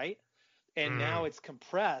June, right? And now it's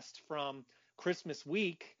compressed from Christmas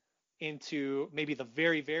week into maybe the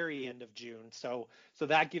very, very end of June. So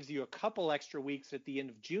that gives you a couple extra weeks at the end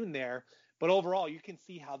of June there. But overall, you can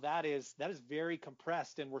see how that is very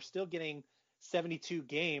compressed, and we're still getting 72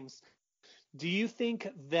 games. Do you think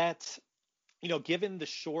that, given the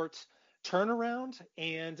short turnaround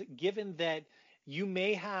and given that you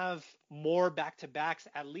may have more back-to-backs,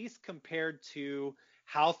 at least compared to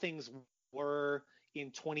how things were in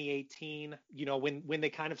 2018, when they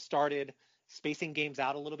kind of started spacing games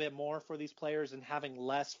out a little bit more for these players and having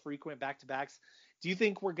less frequent back-to-backs, do you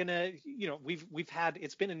think we're going to, we've had,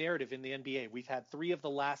 it's been a narrative in the NBA. We've had 3 of the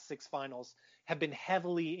last 6 finals have been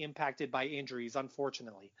heavily impacted by injuries,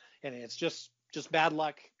 unfortunately. And it's just just bad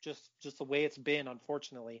luck, just the way it's been,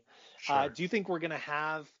 unfortunately. Sure. Do you think we're going to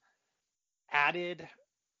have added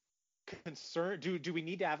concern? Do we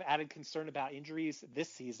need to have added concern about injuries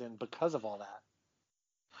this season because of all that?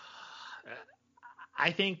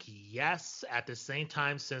 I think yes. At the same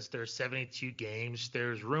time, since there's 72 games,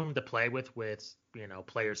 there's room to play with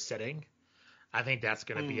players sitting. I think that's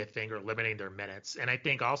going to be a thing, or limiting their minutes. And I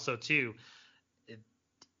think also too,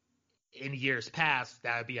 in years past,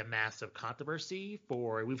 that would be a massive controversy.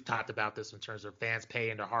 We've talked about this in terms of fans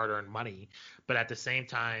paying their hard-earned money, but at the same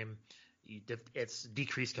time, it's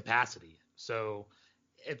decreased capacity. So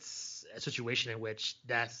it's a situation in which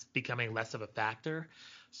that's becoming less of a factor.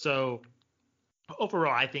 So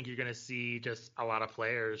overall, I think you're going to see just a lot of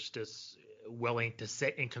players just willing to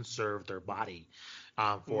sit and conserve their body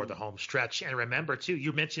for the home stretch. And remember, too,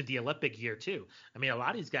 you mentioned the Olympic year, too. I mean, a lot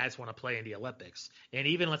of these guys want to play in the Olympics. And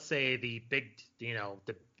even, let's say, the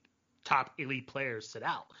top elite players sit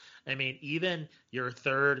out. I mean, even your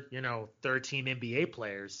third team NBA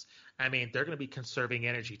players, I mean, they're going to be conserving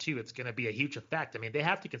energy too. It's going to be a huge effect. I mean, they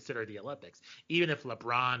have to consider the Olympics. Even if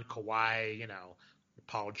LeBron, Kawhi,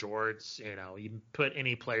 Paul George, you put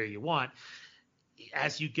any player you want,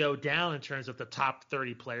 as you go down in terms of the top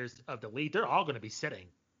 30 players of the league, they're all going to be sitting.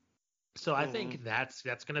 So I think that's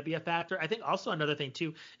going to be a factor. I think also another thing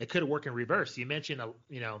too, it could work in reverse. You mentioned,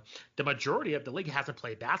 the majority of the league hasn't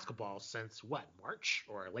played basketball since March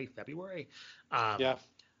or late February. Yeah.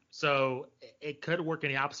 So it could work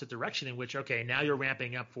in the opposite direction, in which, okay, now you're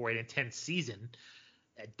ramping up for an intense season.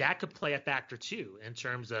 That could play a factor too in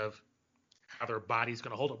terms of how their body's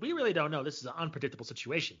going to hold up. We really don't know. This is an unpredictable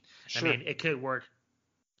situation. Sure. I mean, it could work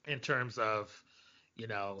in terms of,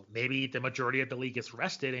 maybe the majority of the league gets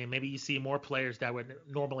rested, and maybe you see more players that would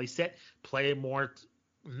normally sit play more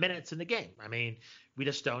minutes in the game. I mean, we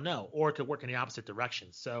just don't know. Or it could work in the opposite direction.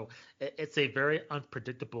 So it's a very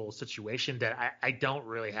unpredictable situation that I don't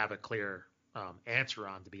really have a clear answer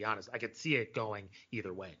on, to be honest. I could see it going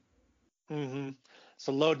either way.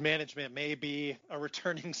 So load management may be a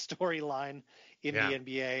returning storyline in the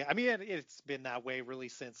NBA. I mean, it's been that way really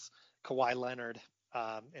since Kawhi Leonard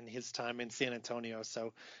in his time in San Antonio.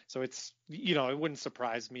 So it's, it wouldn't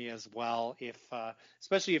surprise me as well if,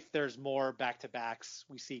 especially if there's more back-to-backs.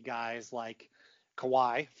 We see guys like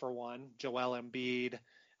Kawhi, for one, Joel Embiid,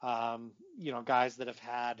 guys that have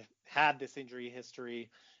had this injury history,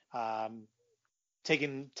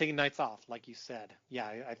 taking nights off, like you said. Yeah,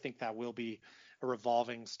 I think that will be a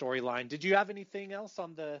revolving storyline. Did you have anything else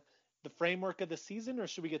on the framework of the season, or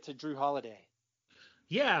should we get to Jrue Holiday?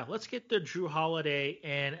 Yeah, let's get to Jrue Holiday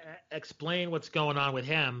and explain what's going on with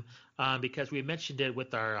him, because we mentioned it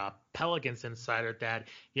with our Pelicans insider that,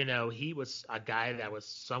 he was a guy that was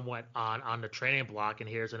somewhat on the training block. And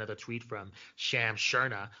here's another tweet from Sham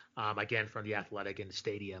Sherna, again from The Athletic in the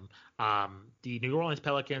Stadium. The New Orleans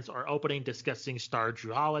Pelicans are opening discussing star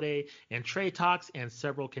Jrue Holiday and trade talks, and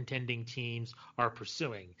several contending teams are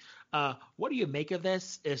pursuing. What do you make of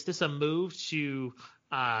this? Is this a move to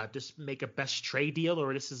just make a best trade deal,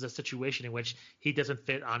 or this is a situation in which he doesn't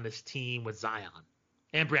fit on this team with Zion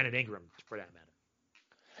and Brandon Ingram, for that matter?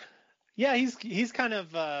 Yeah, he's kind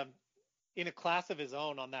of in a class of his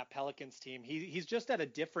own on that Pelicans team. He's just at a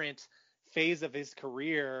different phase of his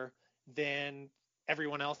career than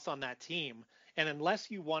everyone else on that team. And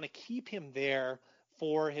unless you want to keep him there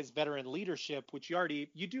for his veteran leadership, which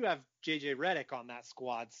you do have JJ Redick on that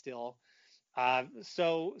squad still.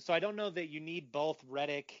 So I don't know that you need both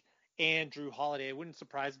Redick and Jrue Holiday. It wouldn't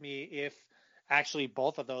surprise me if actually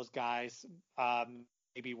both of those guys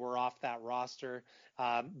maybe were off that roster.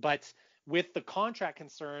 But with the contract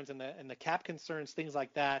concerns and the cap concerns, things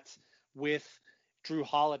like that, with Jrue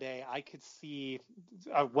Holiday, I could see.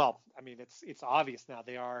 It's obvious now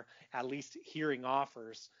they are at least hearing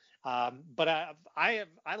offers. But I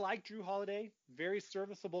like Jrue Holiday, very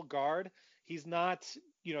serviceable guard. He's not,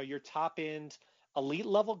 your top end elite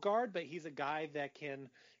level guard, but he's a guy that can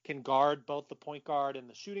guard both the point guard and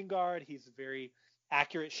the shooting guard. He's a very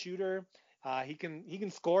accurate shooter. He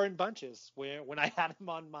can score in bunches. When I had him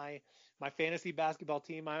on my fantasy basketball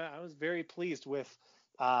team, I was very pleased with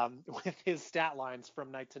his stat lines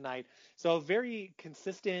from night to night. So very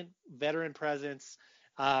consistent veteran presence.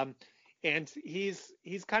 And he's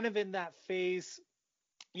kind of in that phase,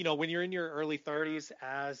 when you're in your early 30s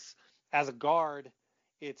as a guard,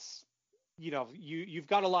 it's, you've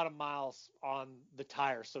got a lot of miles on the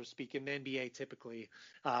tire, so to speak, in the NBA typically.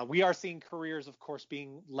 We are seeing careers, of course,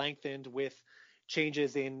 being lengthened with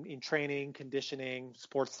changes in training, conditioning,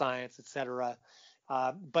 sports science, etc.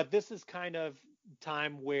 But this is kind of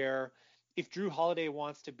time where if Jrue Holiday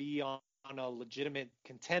wants to be on a legitimate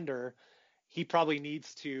contender, he probably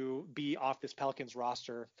needs to be off this Pelicans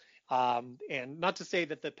roster. And not to say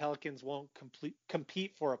that the Pelicans won't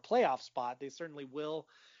compete for a playoff spot. They certainly will.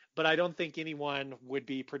 But I don't think anyone would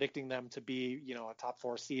be predicting them to be, a top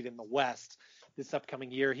 4 seed in the West this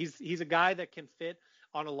upcoming year. He's a guy that can fit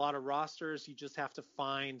on a lot of rosters. You just have to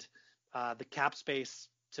find the cap space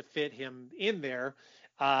to fit him in there.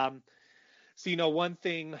 So, one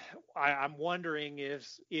thing I'm wondering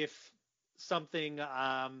is if something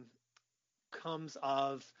comes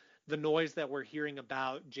of the noise that we're hearing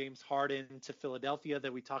about James Harden to Philadelphia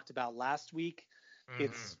that we talked about last week. Mm-hmm.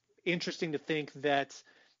 It's interesting to think that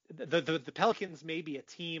the Pelicans may be a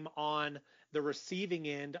team on the receiving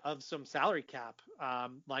end of some salary cap.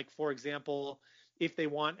 Like, for example, if they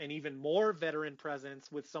want an even more veteran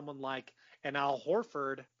presence with someone like an Al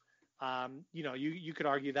Horford, you could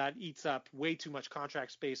argue that eats up way too much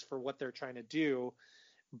contract space for what they're trying to do.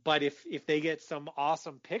 But if they get some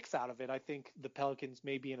awesome picks out of it, I think the Pelicans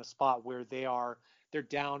may be in a spot where they're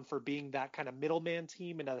down for being that kind of middleman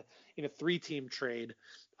team in a 3-team trade.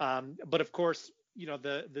 But of course,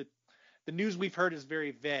 the news we've heard is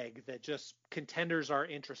very vague, that just contenders are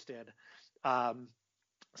interested.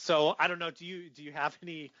 So I don't know. Do you have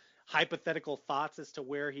any hypothetical thoughts as to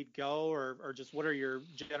where he'd go, or just what are your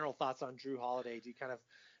general thoughts on Jrue Holiday? Do you kind of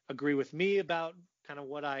agree with me about kind of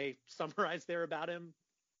what I summarized there about him?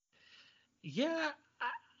 Yeah,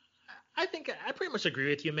 I think I pretty much agree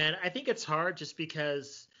with you, man. I think it's hard just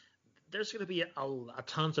because there's going to be a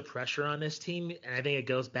tons of pressure on this team, and I think it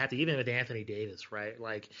goes back to even with Anthony Davis, right?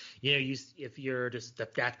 Like, if you're just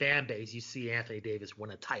that fan base, you see Anthony Davis win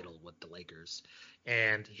a title with the Lakers,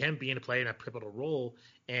 and him being to play in a pivotal role,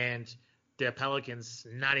 and the Pelicans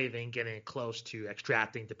not even getting close to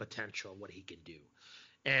extracting the potential of what he can do.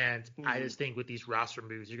 And I just think with these roster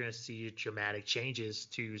moves, you're going to see dramatic changes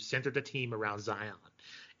to center the team around Zion.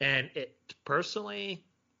 And personally,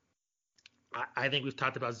 I think we've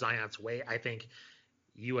talked about Zion's weight. I think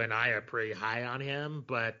you and I are pretty high on him,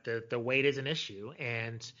 but the weight is an issue.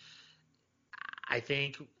 And I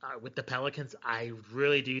think with the Pelicans, I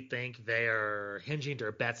really do think they are hinging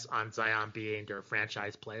their bets on Zion being their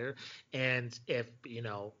franchise player. And if,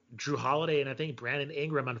 Jrue Holiday and I think Brandon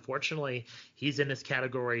Ingram, unfortunately, he's in this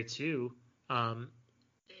category too.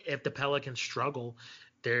 If the Pelicans struggle,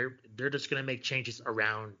 they're just going to make changes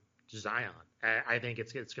around Zion. I think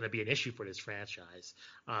it's going to be an issue for this franchise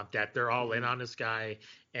that they're all in on this guy,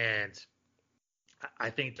 and I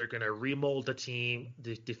think they're going to remold the team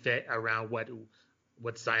to fit around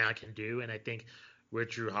what Zion can do. And I think with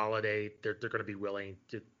Jrue Holiday, they're going to be willing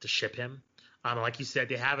to ship him. Like you said,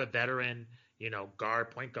 they have a veteran,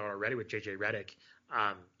 point guard already with JJ Redick.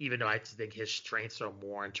 Even though I think his strengths are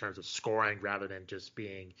more in terms of scoring rather than just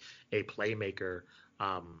being a playmaker.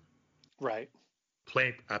 Right.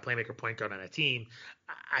 Playmaker point guard on a team,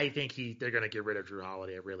 I think they're going to get rid of Jrue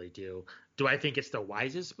Holiday. I really do. Do I think it's the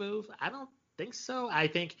wisest move? I don't think so. I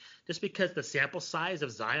think just because the sample size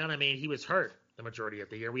of Zion, he was hurt the majority of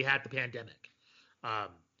the year. We had the pandemic.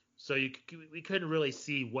 So we couldn't really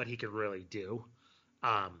see what he could really do.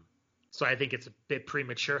 So I think it's a bit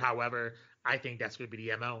premature. However, I think that's going to be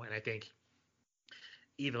the MO. And I think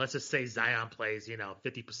even let's just say Zion plays,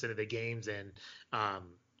 50% of the games and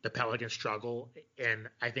the Pelicans struggle. And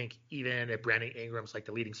I think even if Brandon Ingram's like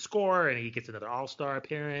the leading scorer and he gets another All-Star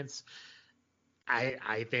appearance,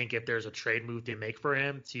 I think if there's a trade move to make for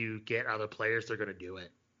him to get other players, they're going to do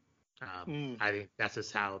it. I think that's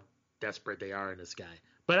just how desperate they are in this guy.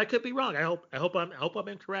 But I could be wrong. I hope I'm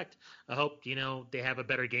incorrect. I hope they have a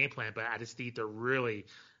better game plan. But I just think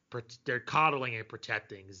they're coddling and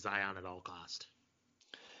protecting Zion at all cost.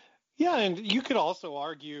 Yeah, and you could also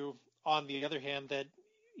argue on the other hand that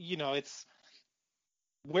it's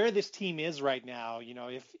where this team is right now.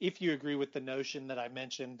 If you agree with the notion that I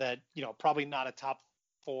mentioned that probably not a top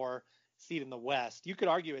 4 seed in the West, you could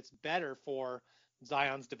argue it's better for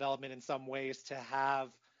Zion's development in some ways to have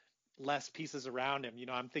less pieces around him.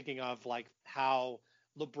 I'm thinking of like how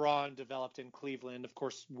LeBron developed in Cleveland. Of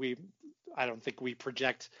course, I don't think we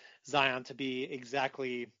project Zion to be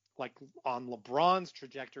exactly like on LeBron's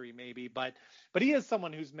trajectory maybe, but he is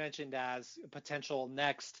someone who's mentioned as a potential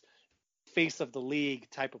next face of the league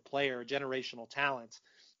type of player, generational talent.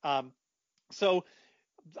 So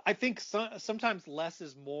I think sometimes less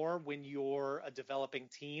is more when you're a developing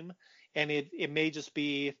team, and it may just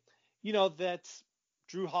be, that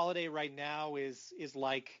Jrue Holiday right now is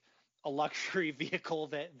like a luxury vehicle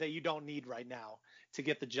that you don't need right now to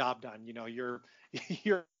get the job done. You're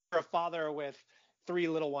a father with 3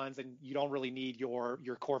 little ones, and you don't really need your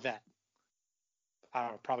Corvette. I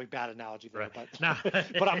don't know, probably bad analogy there, right.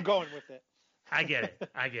 but I'm going with it. I get it.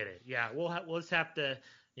 I get it. Yeah, we'll just have to,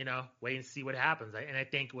 wait and see what happens. And I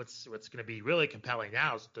think what's going to be really compelling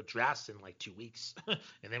now is the draft's in like 2 weeks,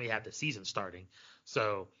 and then we have the season starting.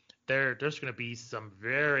 So there's going to be some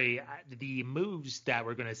the moves that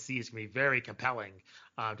we're going to see is going to be very compelling,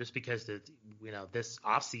 just because this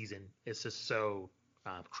off season is just so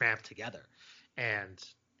cramped together, and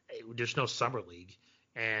there's no summer league.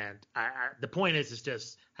 And the point is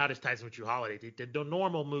just how this ties in with Jrue Holiday. The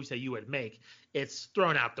normal moves that you would make, it's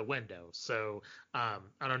thrown out the window. So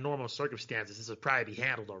under normal circumstances, this would probably be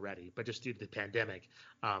handled already. But just due to the pandemic,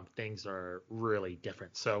 things are really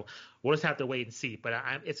different. So we'll just have to wait and see. But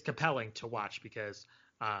it's compelling to watch because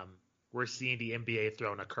we're seeing the NBA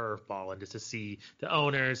throwing a curveball, and just to see the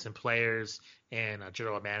owners and players and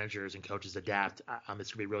general managers and coaches adapt, it's going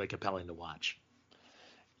to be really compelling to watch.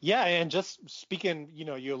 Yeah, and just speaking,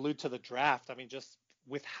 you allude to the draft. I mean, just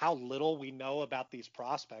with how little we know about these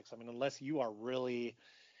prospects, I mean, unless you are really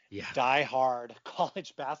diehard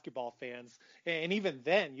college basketball fans, and even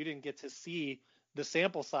then, you didn't get to see the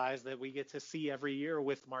sample size that we get to see every year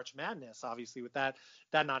with March Madness, obviously, with that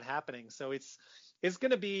not happening. So it's going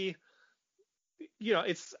to be,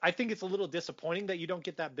 I think it's a little disappointing that you don't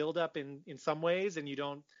get that buildup in some ways, and you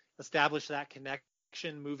don't establish that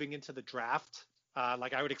connection moving into the draft.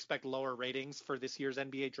 Like I would expect lower ratings for this year's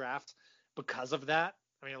NBA draft because of that.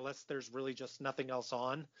 I mean, unless there's really just nothing else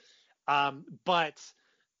on. But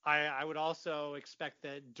I would also expect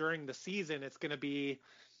that during the season, it's going to be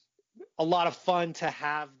a lot of fun to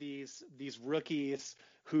have these rookies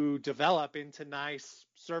who develop into nice,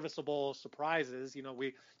 serviceable surprises.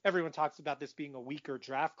 Everyone talks about this being a weaker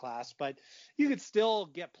draft class, but you could still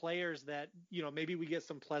get players that, maybe we get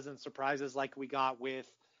some pleasant surprises like we got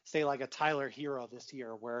with, say, like a Tyler Hero this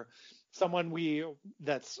year, where someone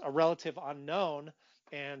that's a relative unknown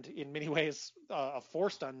and in many ways a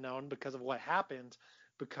forced unknown because of what happened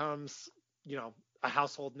becomes, a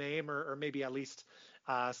household name or maybe at least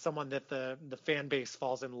someone that the fan base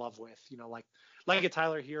falls in love with, like a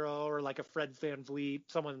Tyler Hero or like a Fred VanVleet,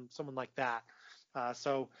 someone like that.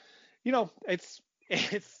 So, it's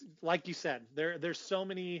like you said, there's so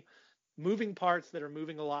many moving parts that are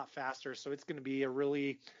moving a lot faster. So it's going to be a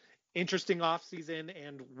really interesting offseason.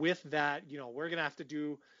 And with that, we're going to have to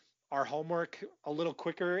do our homework a little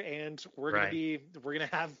quicker, and we're going to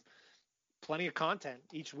have plenty of content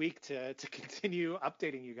each week to continue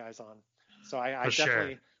updating you guys on. So I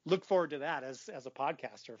definitely look forward to that as a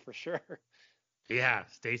podcaster for sure. Yeah,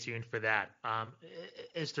 stay tuned for that.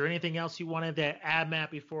 Is there anything else you wanted to add,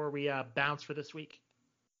 Matt, before we bounce for this week?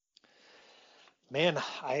 Man,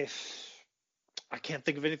 I can't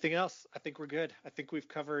think of anything else. I think we're good. I think we've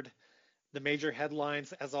covered the major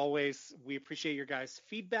headlines. As always, we appreciate your guys'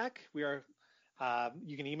 feedback. We are,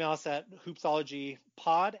 you can email us at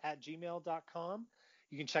hoopsologypod@gmail.com.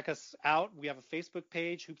 You can check us out. We have a Facebook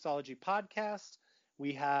page, Hoopsology Podcast.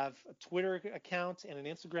 We have a Twitter account and an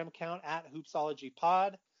Instagram account at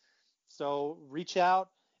hoopsologypod. So reach out,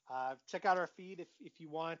 check out our feed if you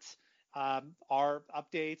want our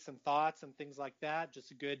updates and thoughts and things like that.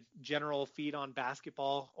 Just a good general feed on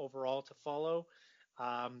basketball overall to follow.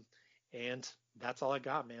 And that's all I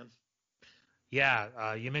got, man.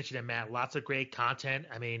 Yeah, you mentioned it, Matt. Lots of great content.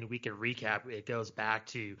 I mean, we can recap. It goes back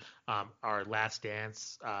to our Last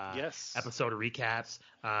Dance episode of recaps.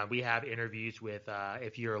 We have interviews with,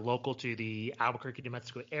 if you're local to the Albuquerque, New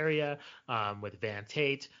Mexico area, with Van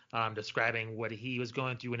Tate, describing what he was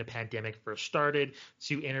going through when the pandemic first started,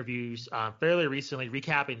 to interviews fairly recently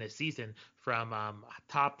recapping the season from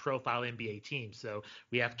top-profile NBA teams. So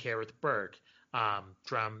we have Kerith Burke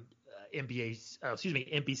from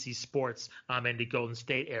NBC Sports in the Golden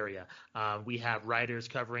State area. We have writers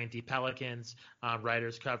covering the Pelicans,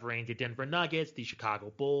 writers covering the Denver Nuggets, the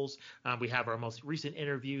Chicago Bulls. We have our most recent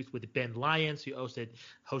interviews with Ben Lyons, who hosted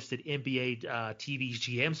NBA TV's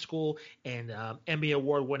GM School, and Emmy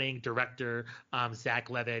Award-winning director Zach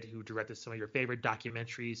Levitt, who directed some of your favorite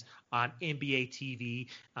documentaries on NBA TV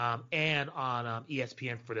and on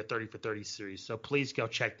ESPN for the 30 for 30 series. So please go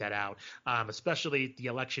check that out, especially the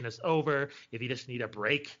election is over. If you just need a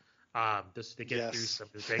break just to get through some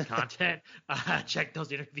great content, check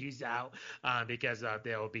those interviews out because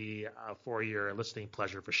they'll be for your listening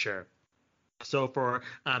pleasure for sure. So for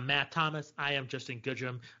Matt Thomas, I am Justin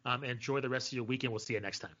Goodrum. Enjoy the rest of your weekend. We'll see you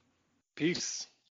next time. Peace.